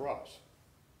going to the cross.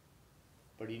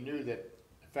 But he knew that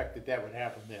the fact that would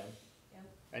happen to them. Yep.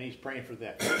 And he's praying for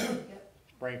them. Yep.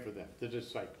 He's praying for them, the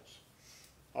disciples.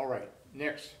 All right,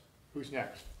 next. Who's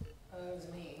next? It was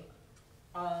me.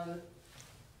 And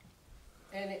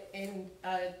in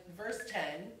verse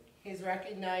 10, he's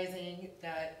recognizing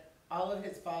that all of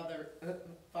his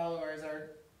followers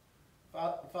are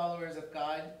followers of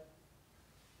God,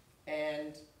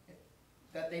 and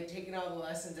that they've taken all the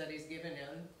lessons that he's given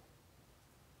him,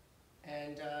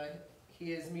 and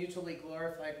he is mutually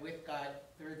glorified with God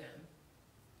through them.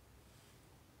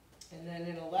 And then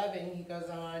in 11, he goes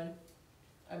on,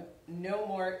 no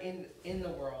more in the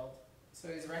world. So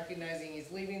he's recognizing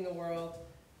he's leaving the world,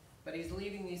 but he's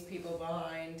leaving these people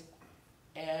behind,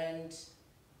 and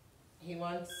he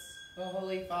wants the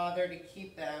Holy Father to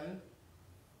keep them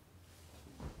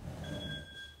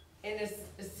in a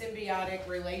symbiotic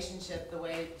relationship the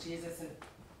way Jesus and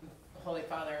the Holy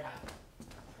Father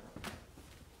have,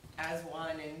 as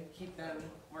one, and keep them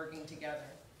working together.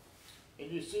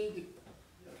 And you see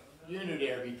the unity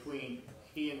there between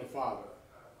he and the Father.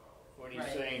 When he's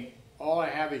Right. saying, all I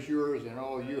have is yours and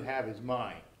all you have is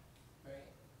mine. Right.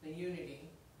 The unity.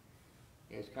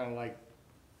 It's kind of like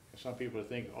some people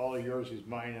think all of yours is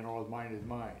mine and all of mine is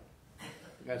mine.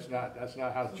 That's not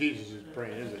how Jesus is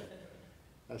praying, is it?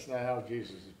 That's not how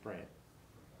Jesus is praying.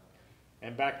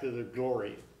 And back to the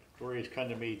glory. Glory has come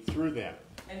to me through them.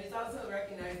 And he's also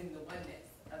recognizing the oneness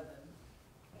of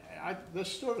them.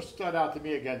 This sort of stood out to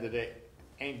me again today.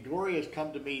 And glory has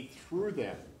come to me through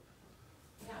them.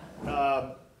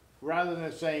 Yeah. Rather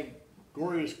than saying,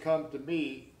 glory has come to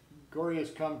me, glory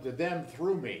has come to them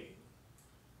through me.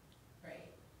 Right.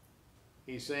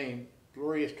 He's saying,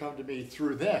 glory has come to me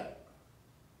through them.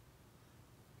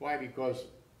 Why? Because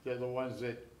they're the ones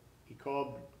that he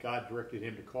called, God directed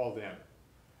him to call them.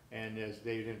 And as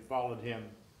they then followed him,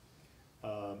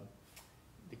 the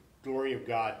glory of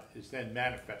God is then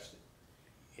manifested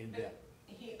in them.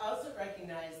 He also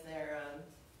recognized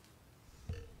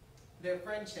their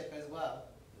friendship as well.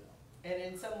 And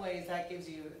in some ways that gives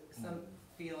you some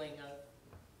feeling of...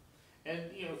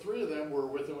 And, 3 of them were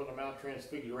with him on the Mount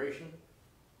Transfiguration.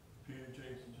 Peter,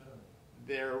 James, and John.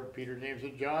 There, Peter, James,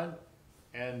 and John.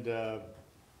 And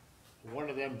one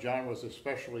of them, John, was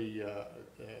especially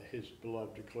his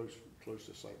beloved and close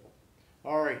disciple.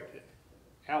 All right,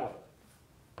 Alan.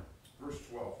 Verse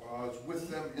 12, I was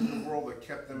with them in the world that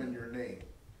kept them in your name.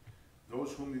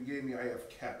 Those whom you gave me I have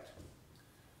kept.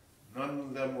 None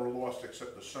of them were lost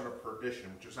except the son of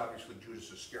perdition, which is obviously Judas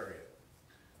Iscariot,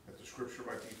 that the scripture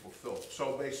might be fulfilled.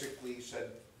 So basically he said,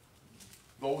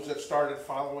 those that started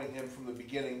following him from the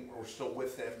beginning are still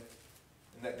with him,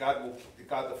 and that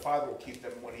God the Father will keep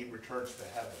them when he returns to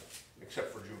heaven,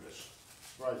 except for Judas.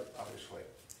 Right. Obviously.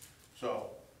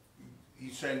 So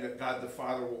he's saying that God the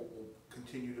Father will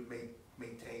continue to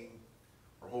maintain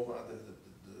or hold on to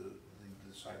the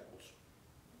disciples.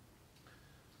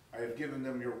 I have given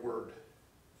them your word,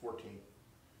 14.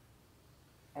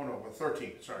 Oh no,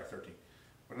 13, sorry, 13.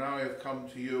 But now I have come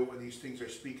to you, and these things I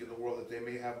speak in the world, that they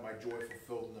may have my joy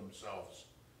fulfilled in themselves.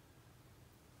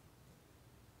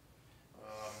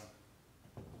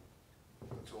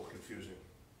 That's a little confusing.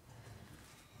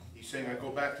 He's saying, I go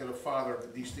back to the Father,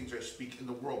 and these things I speak in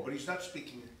the world. But he's not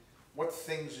speaking, what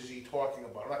things is he talking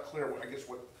about? I'm not clear,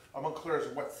 I'm unclear as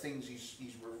to what things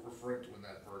he's referring to in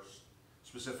that verse,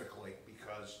 specifically,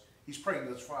 because he's praying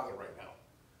to his Father right now.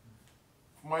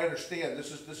 From what I understand,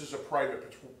 this is a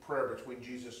private prayer between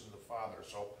Jesus and the Father.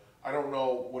 So I don't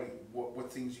know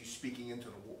what things he's speaking into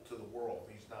the world.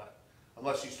 He's not.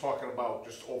 Unless he's talking about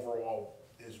just overall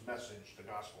his message, the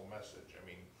gospel message. I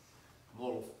mean, I'm a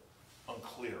little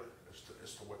unclear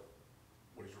as to what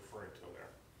he's referring to there.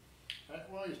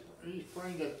 Well, he's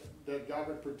praying that God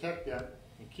would protect them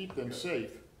and keep them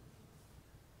safe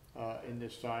in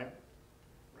this time.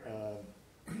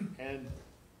 And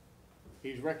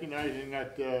he's recognizing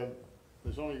that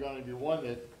there's only going to be one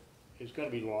that is going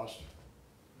to be lost.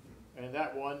 And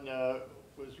that one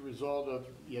was the result of,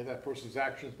 that person's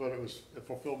actions, but it was the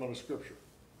fulfillment of Scripture.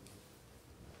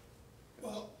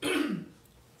 Well,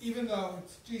 even though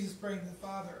it's Jesus praying to the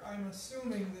Father, I'm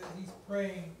assuming that he's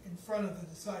praying in front of the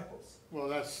disciples. Well,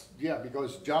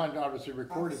 because John obviously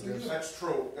recorded this. That's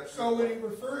true. So when he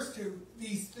refers to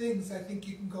these things, I think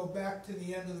you can go back to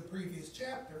the end of the previous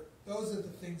chapter. Those are the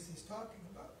things he's talking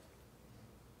about.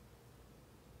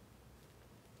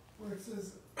 Where it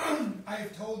says, I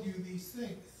have told you these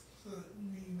things, so that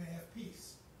you may have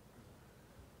peace.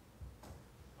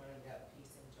 Learn to have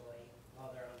peace and joy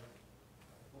while they're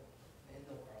in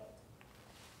the world.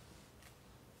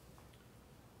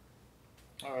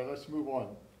 All right, let's move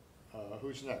on.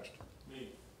 Who's next? Me.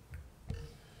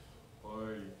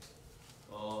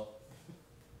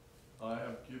 I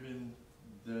have given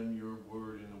them your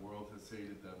word and the world has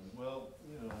hated them. Well,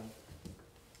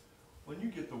 when you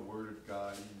get the word of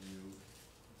God in you,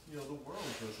 the world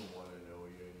doesn't want to know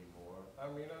you anymore. I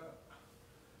mean,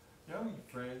 how many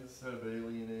friends have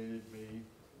alienated me?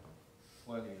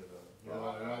 Plenty of them.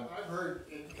 Well, I've heard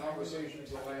in conversations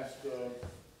the last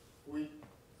week,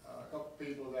 a couple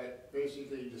people that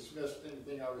basically dismissed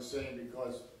anything I was saying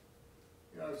because,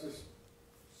 I was just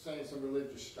saying some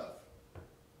religious stuff.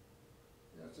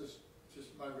 It's just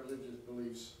my religious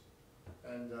beliefs.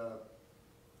 And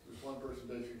this one person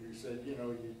basically said, you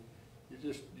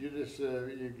just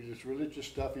religious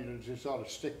stuff. You just ought to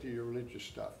stick to your religious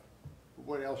stuff. But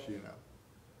what else do you know?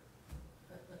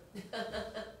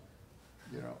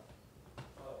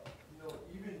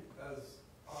 Even as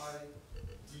I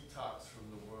detox from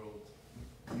the world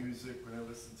music, when I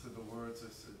listen to the words,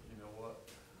 I said, you know what?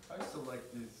 I used to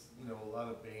like these, a lot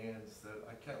of bands that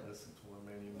I can't listen to them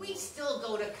anymore. We still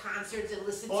go to concerts and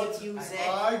listen But to music.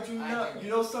 I do not. I do. You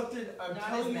know something? I'm Not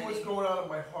telling as you what's many. going on in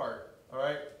my heart. All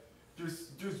right. There's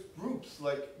groups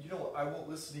like I won't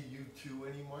listen to U2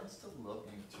 anymore. I still love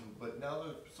U2, but now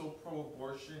they're so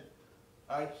pro-abortion.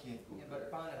 I can't go Yeah, there.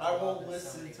 but Bono's I involved won't in so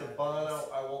listen many to bad Bono. things.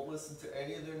 I won't listen to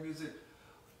any of their music.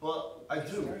 But I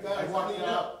do. You gotta I watch clean it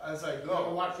up as I You gotta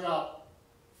go. watch out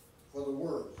for the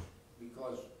words,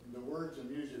 because the words and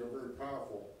music are very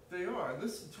powerful. They are.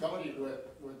 Listen to what. Accompanied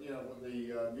with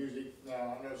the music.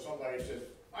 Now, I know somebody says,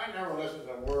 I never listen to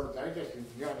the words, I just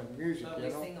enjoy the music, But we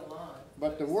sing along.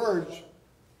 But the words,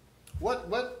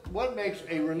 what makes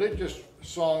a religious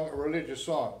song a religious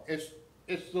song? It's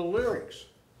the lyrics.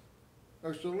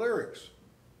 It's the lyrics.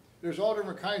 There's all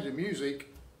different kinds of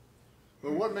music,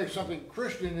 but what makes something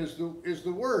Christian is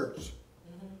the words.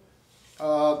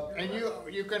 And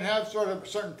you can have sort of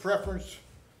certain preference.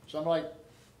 Some like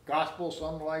gospel,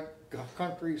 some like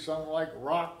country, some like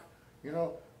rock.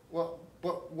 Well,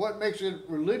 but what makes it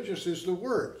religious is the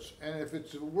words. And if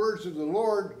it's the words of the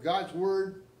Lord, God's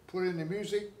word put in the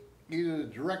music, either the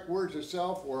direct words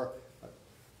itself or a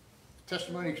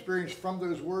testimony experience from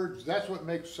those words, that's what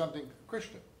makes something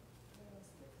Christian.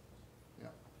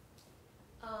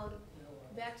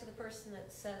 Back to the person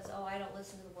that says, "Oh, I don't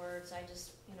listen to the words. I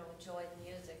just, enjoy the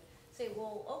music." Say,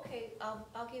 "Well, okay,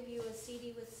 I'll give you a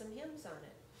CD with some hymns on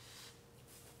it."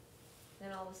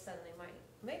 Then all of a sudden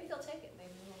maybe they'll take it,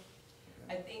 maybe they won't.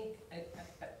 I think,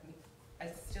 I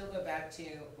still go back to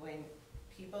when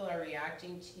people are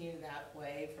reacting to you that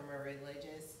way from a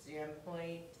religious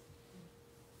standpoint,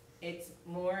 it's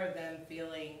more of them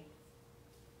feeling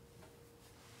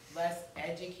less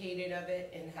educated of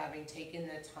it and having taken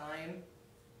the time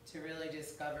to really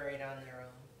discover it on their own.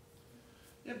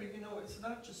 Yeah, but it's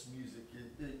not just music.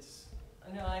 It's.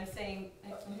 No, I'm saying,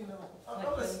 I'm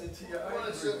listening to you. I Well,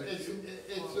 agree with you.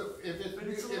 if it's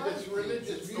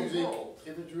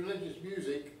religious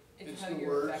music, it's it's how the you're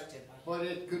words. affected by it. But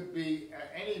it could be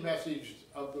any message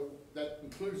that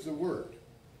includes the word.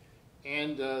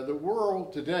 And the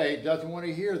world today doesn't want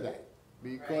to hear that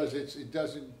because it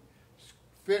doesn't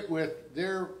fit with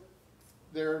their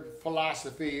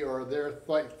philosophy or their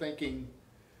thinking.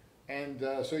 And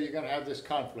so you're going to have this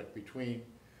conflict between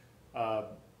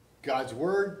God's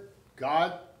word,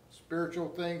 God, spiritual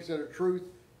things that are truth,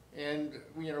 and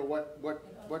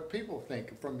what people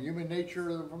think from human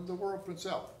nature or from the world for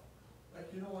itself.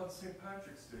 Like, on St.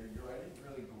 Patrick's Day, I didn't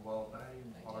really go out and I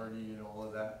didn't party and all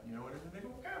of that, and they go,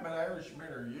 what kind of an Irishman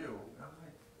are you? And I'm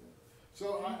like,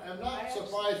 So I'm not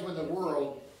surprised when the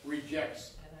world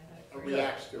rejects or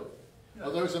reacts to it.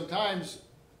 Although sometimes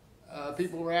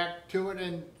people react to it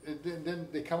and then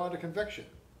they come out of conviction.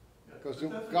 Because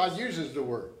God uses the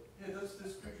word. Yeah, that's the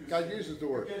scripture. God uses the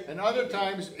word. And other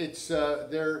times it's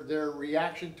their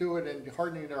reaction to it and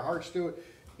hardening their hearts to it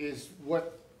is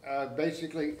what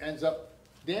basically ends up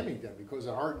damning them, because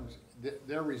it hardens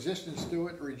their resistance to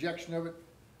it, rejection of it.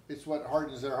 It's what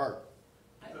hardens their heart.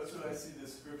 That's what I see the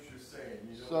scripture saying.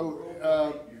 You know, So, the world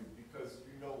will hate you because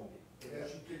you know me. And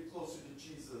as you get closer to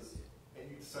Jesus and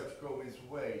you decide to go his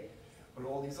way, but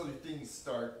all these other things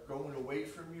start going away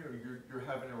from you, or you're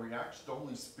having a reaction, the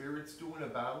Holy Spirit's doing a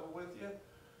battle with you.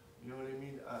 You know what I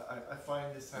mean? I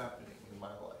find this happening in my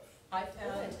life. I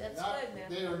found, That's Not- good, man.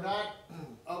 They are not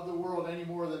of the world any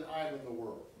more than I am in the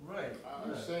world. Right. I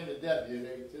was saying to Debbie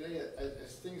today,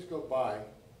 as things go by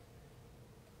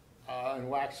and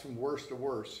wax from worse to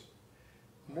worse,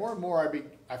 more and more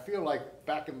I feel like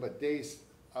back in the days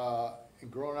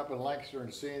growing up in Lancaster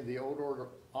and seeing the old order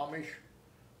Amish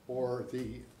or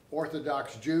the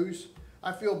Orthodox Jews,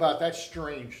 I feel about that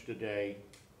strange today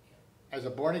as a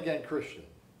born-again Christian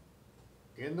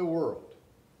in the world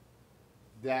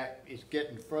that is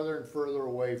getting further and further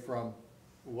away from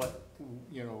what,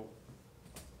 you know,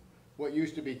 what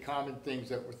used to be common things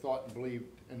that were thought and believed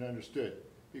and understood.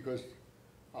 Because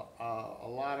a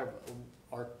lot of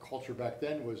our culture back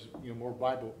then was, you know, more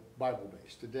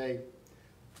Bible-based. Today,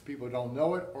 people don't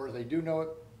know it, or they do know it,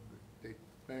 they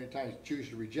many times choose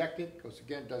to reject it, because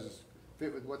again, it doesn't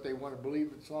fit with what they want to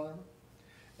believe and so on.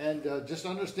 And just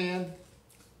understand,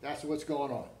 that's what's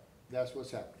going on. That's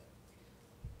what's happening.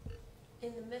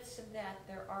 In the midst of that,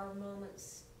 there are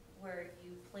moments where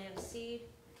you plant a seed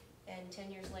and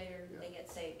 10 years later, they get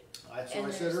saved. That's And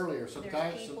what I said there's- earlier. there's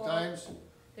Sometimes, people-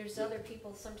 There's other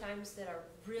people sometimes that are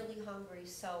really hungry,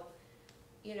 so,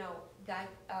 you know, God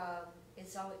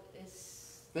is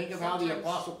always. think of how the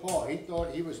Apostle Paul, he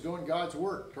thought he was doing God's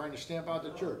work, trying to stamp out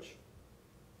the church.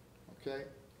 Okay,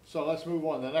 so let's move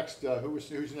on. The next,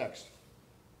 who's next?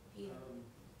 Peter.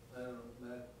 I don't know,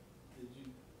 Matt, did you?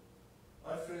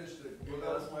 I finished it. Well,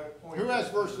 that was my point. Who has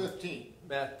verse 15?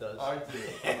 Matt does. I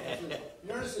did.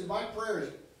 You understand, my prayer is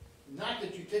not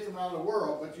that you take them out of the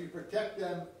world, but you protect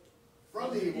them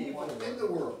from the evil one in the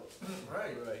world.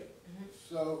 Right. Right.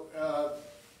 So,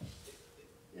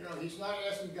 you know, he's not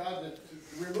asking God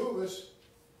to remove us.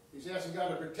 He's asking God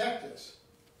to protect us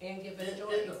and give in us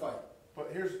joy. the fight.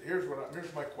 But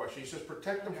here's my question. He says,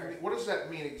 protect them from, what does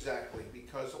that mean exactly?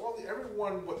 Because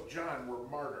everyone but John were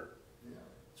martyred. Yeah.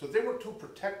 So they were too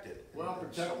protected Well, in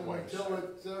protect some them ways. until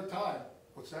it's their time.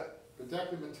 What's that?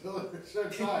 Protect them until it's their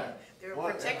time. They're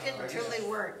What? protected until they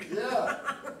weren't. Yeah,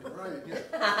 right.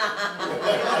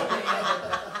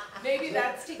 Maybe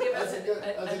that's to give us That's a good- an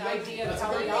that's a good- idea of that's a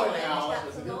how good we point, know. Al.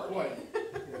 That's a good point.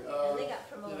 And they got You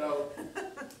promoted. know,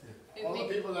 It all the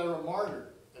may- people that are martyred,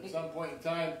 at some point in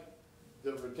time,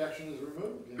 the protection is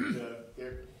removed, and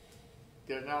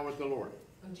they're now with the Lord.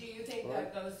 Do you think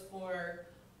that goes for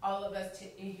all of us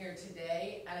here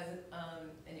today as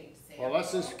an example? Well,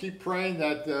 let's just keep praying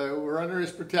that we're under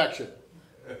His protection,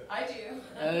 I do.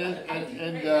 and I do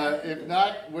and pray that. if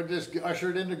not, we'll just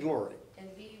usher it into glory.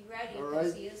 And be ready, All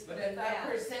because right. he is But coming if that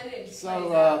back. percentage plays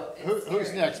So, out, it's who's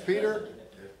scary. next? Peter?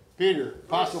 Peter,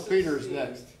 Apostle Verse Peter is 16.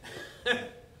 next.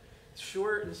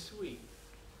 Short and sweet.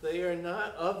 They are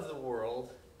not of the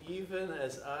world, even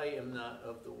as I am not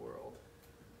of the world.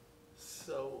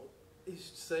 So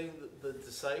he's saying that the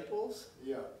disciples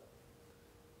Yeah.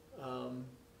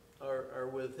 are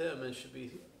with him and should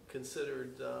be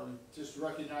considered, Just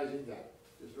recognizing that.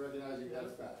 Just recognizing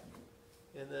that fact.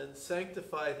 and then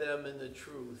sanctify them in the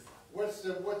truth. What's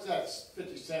that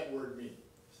 50-cent word mean?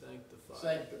 Sanctify.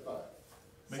 Sanctify.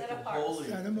 Make Set them apart. holy.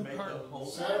 Set them Make apart. them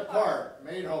holy. Set apart,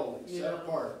 made holy, set Yeah.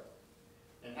 apart.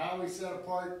 And how are we set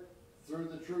apart? Through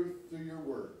the truth, through your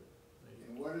word.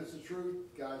 And what is the truth?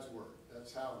 God's word.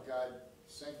 That's how God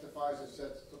sanctifies and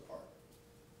sets us apart.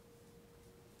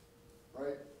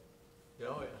 Right?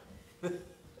 Oh, yeah.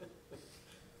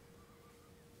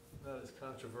 Not as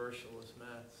controversial as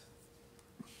Matt's.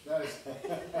 That is, Set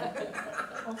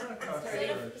apart for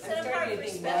getting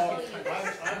special loud. use.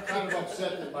 I'm kind of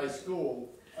upset that my school,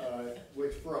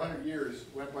 which for 100 years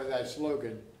went by that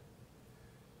slogan,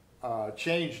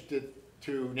 changed it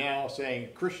to now saying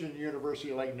Christian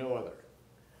university like no other.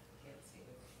 Can't see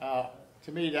it.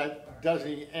 To me, that doesn't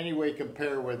in any way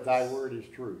compare with thy word is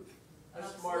truth.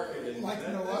 That's marketing. Like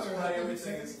no That's other, why like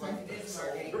everything everything is like It is this.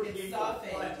 marketing. Older It's people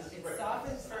softened. find this It's right.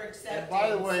 softened for acceptance. And by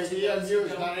the way, to those who EMU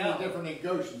is don't not any know. different than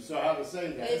Goshen, so how to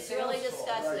say that? It's really Sales call.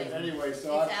 disgusting. Right, anyway,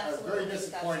 so It's I'm very absolutely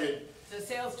disappointed It's a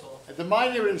sales tool. The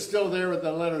monument is still there with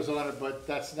the letters on it, but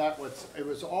that's not what's, that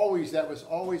was always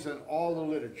in all the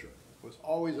literature. It was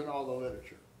always in all the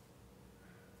literature.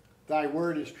 Thy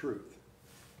word is truth.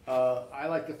 I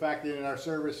like the fact that in our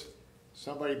service,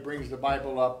 somebody brings the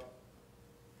Bible up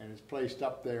and it's placed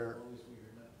up there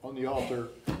on the altar.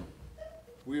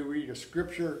 We read a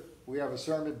scripture, we have a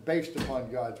sermon based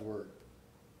upon God's word.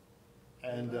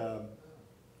 And,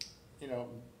 you know,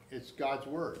 it's God's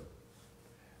word.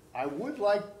 I would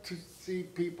like to see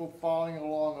people following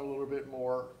along a little bit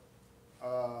more.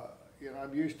 You know,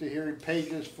 I'm used to hearing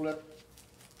pages flip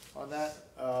on that,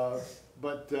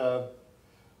 but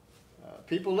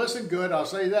people listen good, I'll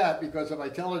say that, because if I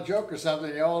tell a joke or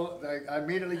something, I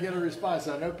immediately get a response.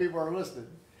 I know people are listening.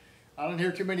 I don't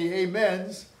hear too many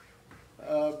amens,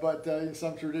 but in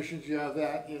some traditions you have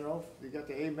that, you know, you got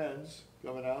the amens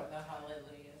coming out. The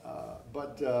hallelujah.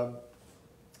 But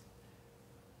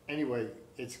anyway,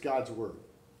 it's God's word.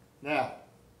 Now,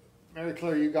 Mary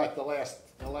Claire, you got the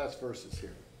last verses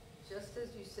here. Just as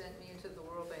you sent me into the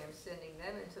world, I am sending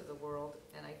them into the world,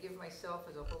 and I give myself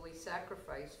as a holy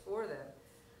sacrifice for them,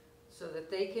 so that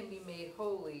they can be made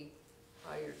holy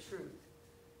by your truth.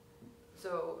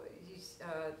 So he's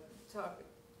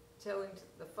telling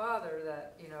the Father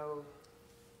that, you know,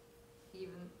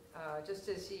 even just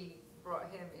as he brought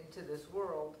him into this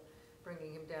world,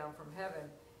 bringing him down from heaven,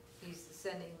 he's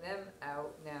sending them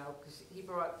out now, because he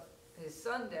brought his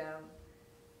son down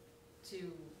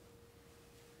to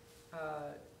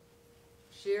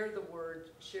share the word,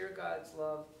 share God's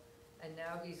love, and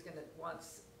now he's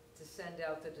wants to send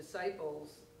out the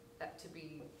disciples to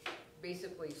be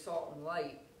basically salt and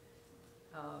light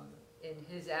in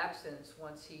his absence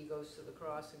once he goes to the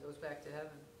cross and goes back to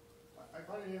heaven. I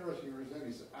find it interesting when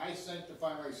he said, I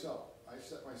sanctify myself, I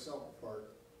set myself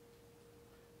apart,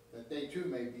 that they too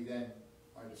may be then,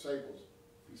 my disciples,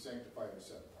 be sanctified and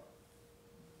set apart.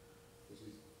 Because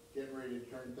he's getting ready to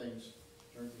turn things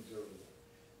over.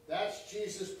 That's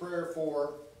Jesus' prayer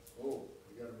for,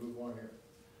 we got to move on here.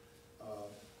 I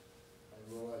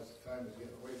realize the time is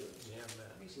getting away with us. Yeah,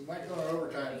 man. We might go on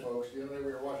overtime, folks. The other day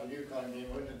we were watching a UConn game,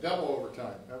 went into double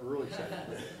overtime. That was really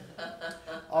sad.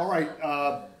 All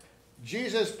right,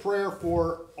 Jesus' prayer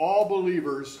for all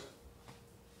believers,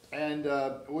 and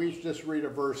we just read a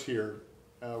verse here.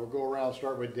 We'll go around,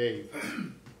 start with Dave.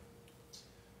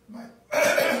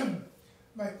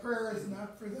 My prayer is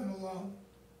not for them alone.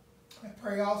 I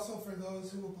pray also for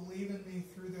those who will believe in me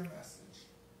through their message.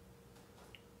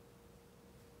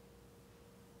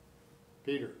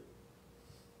 Peter,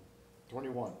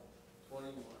 21.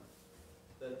 21.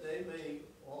 That they may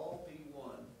all be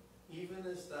one, even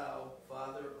as thou,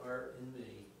 Father, art in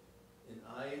me, and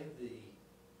I in thee,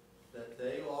 that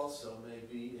they also may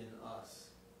be in us,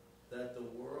 that the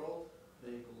world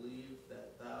may believe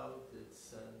that thou didst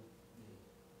send me.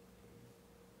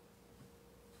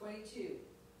 22.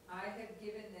 I have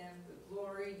given them the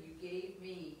glory you gave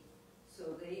me, so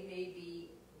they may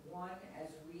be one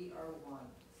as we are one.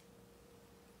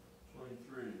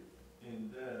 23.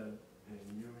 In them, and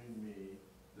you in me,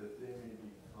 that they may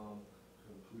become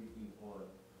completely one,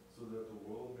 so that the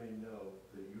world may know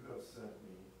that you have sent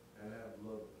me and have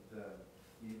loved them,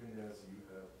 even as you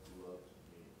have loved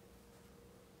me.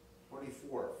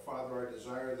 24. Father, I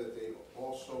desire that they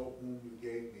also whom you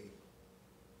gave me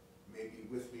may be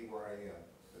with me where I am,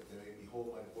 that they may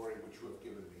behold my glory which you have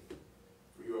given me.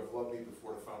 For you have loved me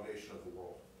before the foundation of the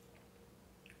world.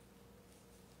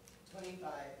 25.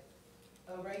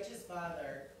 O righteous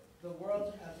Father, the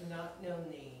world hath not known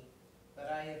thee,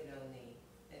 but I have known thee,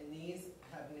 and these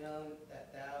have known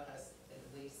that thou hast at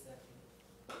least sent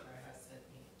me, or hast sent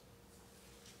me.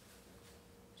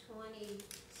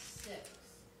 26.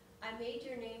 I made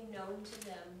your name known to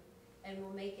them and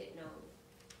will make it known,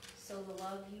 so the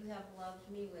love you have loved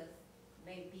me with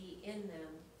may be in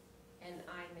them, and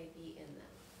I may be in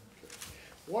them.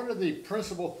 One of the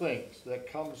principal things that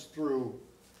comes through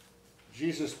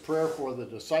Jesus' prayer for the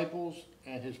disciples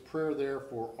and his prayer there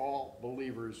for all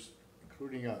believers,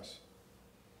 including us,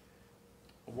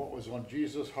 what was on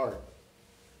Jesus' heart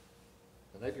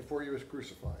the night before he was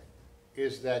crucified,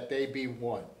 is that they be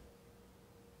one.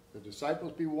 The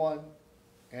disciples be one,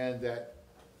 and that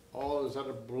all those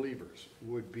other believers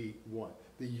would be one.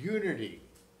 The unity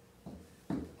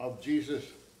of Jesus'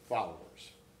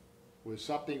 followers was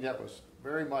something that was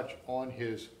very much on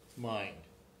his mind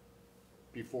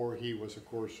before he was, of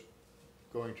course,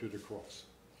 going to the cross.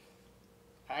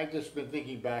 I've just been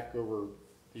thinking back over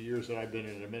the years that I've been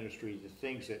in the ministry, the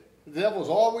things that the devil's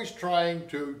always trying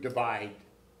to divide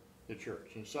the church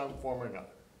in some form or another.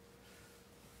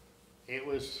 It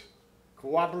was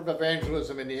cooperative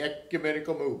evangelism in the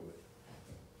ecumenical movement.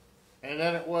 And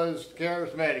then it was the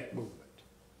charismatic movement.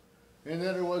 And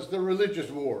then it was the religious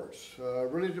wars,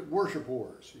 religious worship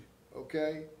wars,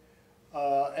 okay?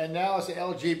 And now it's the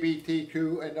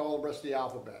LGBTQ and all the rest of the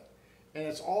alphabet. And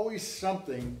it's always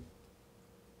something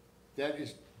that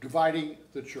is dividing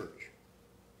the church.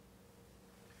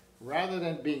 Rather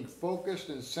than being focused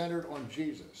and centered on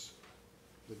Jesus,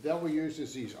 the devil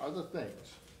uses these other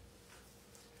things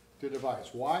to divide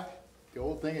us. Why? The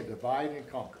old thing of divide and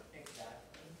conquer. Exactly.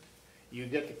 You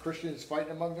get the Christians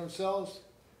fighting among themselves,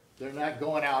 they're not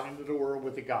going out into the world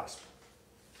with the gospel.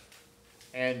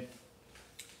 And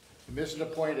missing the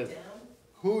point of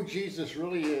who Jesus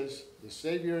really is, the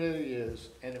Savior that he is,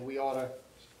 and that we ought to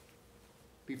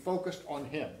be focused on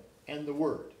him and the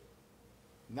Word,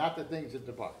 not the things that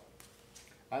divide.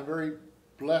 I'm very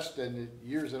blessed in the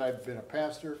years that I've been a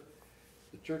pastor.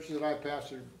 The churches that I've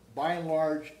pastored, by and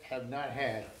large, have not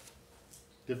had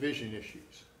division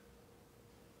issues.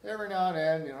 Every now and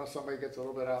then, you know, somebody gets a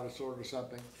little bit out of sort or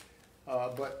something.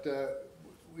 But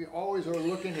we always are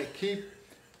looking to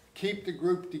keep the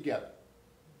group together.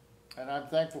 And I'm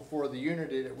thankful for the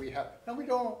unity that we have. And we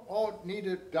don't all need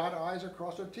to dot our I's or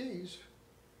cross our T's.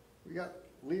 We got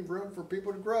leave room for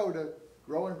people to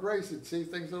grow in grace and see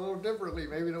things a little differently.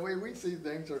 Maybe the way we see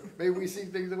things, or maybe we see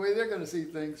things the way they're going to see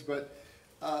things. But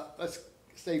let's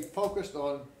stay focused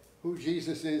on who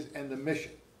Jesus is and the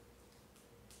mission.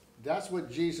 That's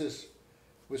what Jesus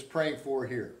was praying for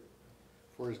here,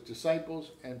 for his disciples,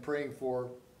 and praying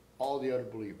for all the other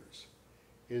believers,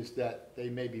 is that they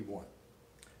may be one.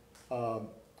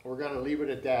 We're going to leave it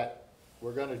at that.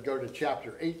 We're going to go to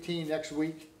chapter 18 next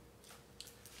week.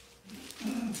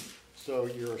 So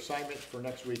your assignment for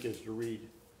next week is to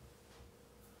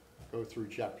go through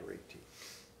chapter 18.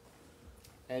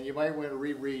 And you might want to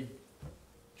reread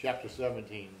chapter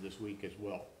 17 this week as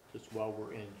well, just while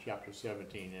we're in chapter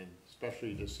 17, and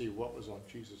especially to see what was on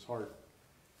Jesus' heart,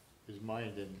 his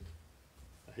mind, and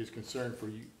his concern for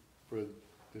you, for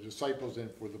the disciples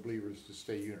and for the believers to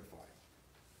stay unified.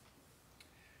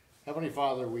 Heavenly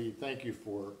Father, we thank you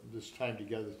for this time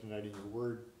together tonight in your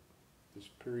word, this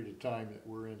period of time that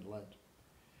we're in Lent.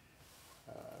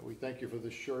 We thank you for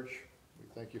this church. We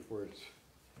thank you for its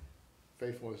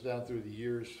faithfulness down through the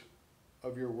years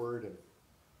of your word and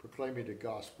proclaiming the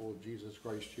gospel of Jesus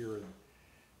Christ here in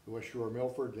the West Shore of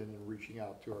Milford and in reaching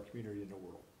out to our community in the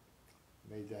world.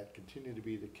 May that continue to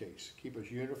be the case. Keep us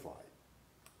unified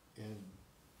in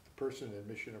the person and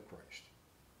mission of Christ.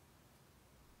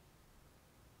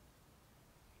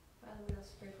 Father, we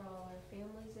also pray for all our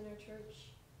families in our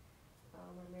church,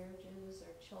 our marriages,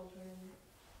 our children.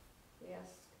 We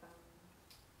ask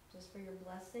just for your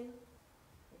blessing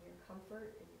and your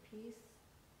comfort and your peace.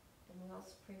 And we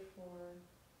also pray for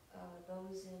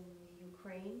those in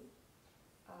Ukraine.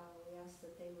 We ask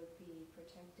that they would be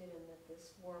protected and that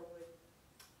this war would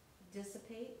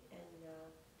dissipate and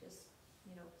just,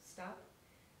 stop.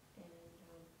 And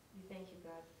we thank you,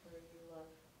 God, for your love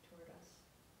toward us.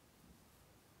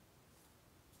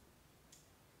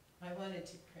 I wanted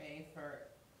to pray for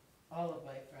all of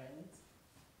my friends.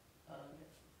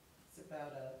 It's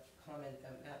about a comment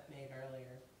that Matt made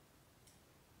earlier.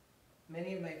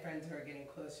 Many of my friends who are getting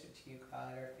closer to you,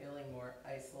 God, are feeling more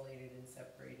isolated and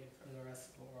separated from the rest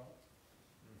of the world.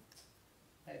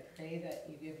 I pray that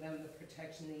you give them the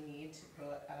protection they need to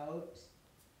go out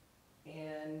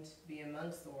and be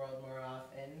amongst the world more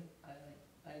often.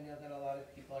 I know that a lot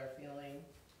of people are feeling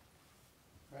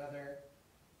rather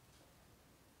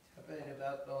tepid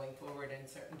about going forward in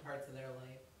certain parts of their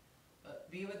life.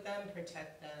 But be with them,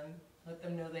 protect them, let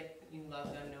them know that you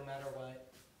love them no matter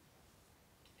what.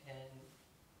 And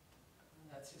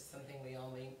that's just something we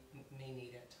all may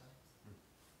need at times.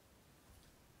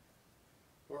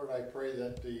 Lord, I pray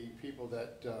that the people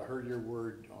that heard your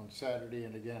word on Saturday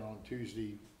and again on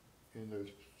Tuesday in those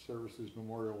services,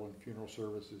 memorial and funeral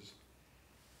services,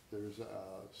 there's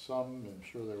some, I'm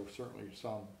sure there were certainly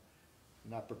some,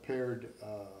 not prepared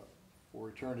for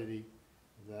eternity,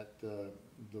 that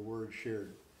the word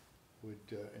shared would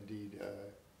indeed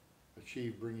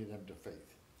achieve bringing them to faith.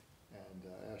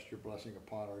 And ask your blessing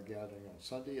upon our gathering on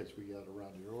Sunday as we gather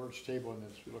around your Lord's table, and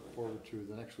as we look forward to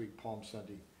the next week, Palm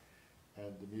Sunday,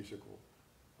 and the musical,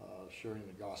 sharing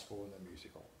the gospel in the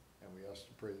musical. And we ask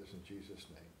to pray this in Jesus'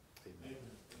 name. Amen.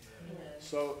 Amen.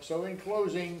 So in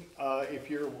closing, if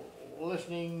you're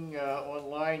listening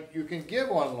online, you can give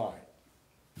online.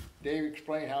 Dave,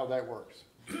 explain how that works.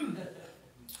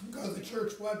 Go to the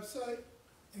church website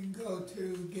and go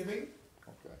to giving.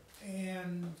 Okay.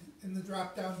 And in the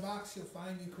drop-down box, you'll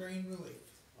find Ukraine Relief.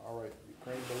 All right,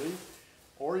 Ukraine Relief.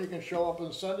 Or you can show up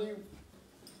on Sunday.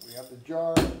 We have the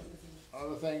jar,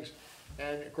 other things.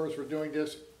 And of course, we're doing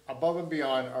this above and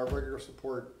beyond our regular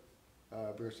support,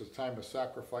 because it's a time of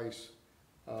sacrifice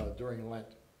during Lent.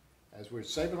 As we're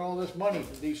saving all this money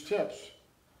for these tips,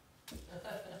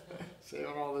 saving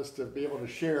all this to be able to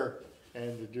share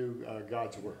and to do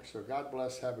God's work. So God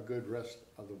bless. Have a good rest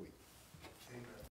of the week.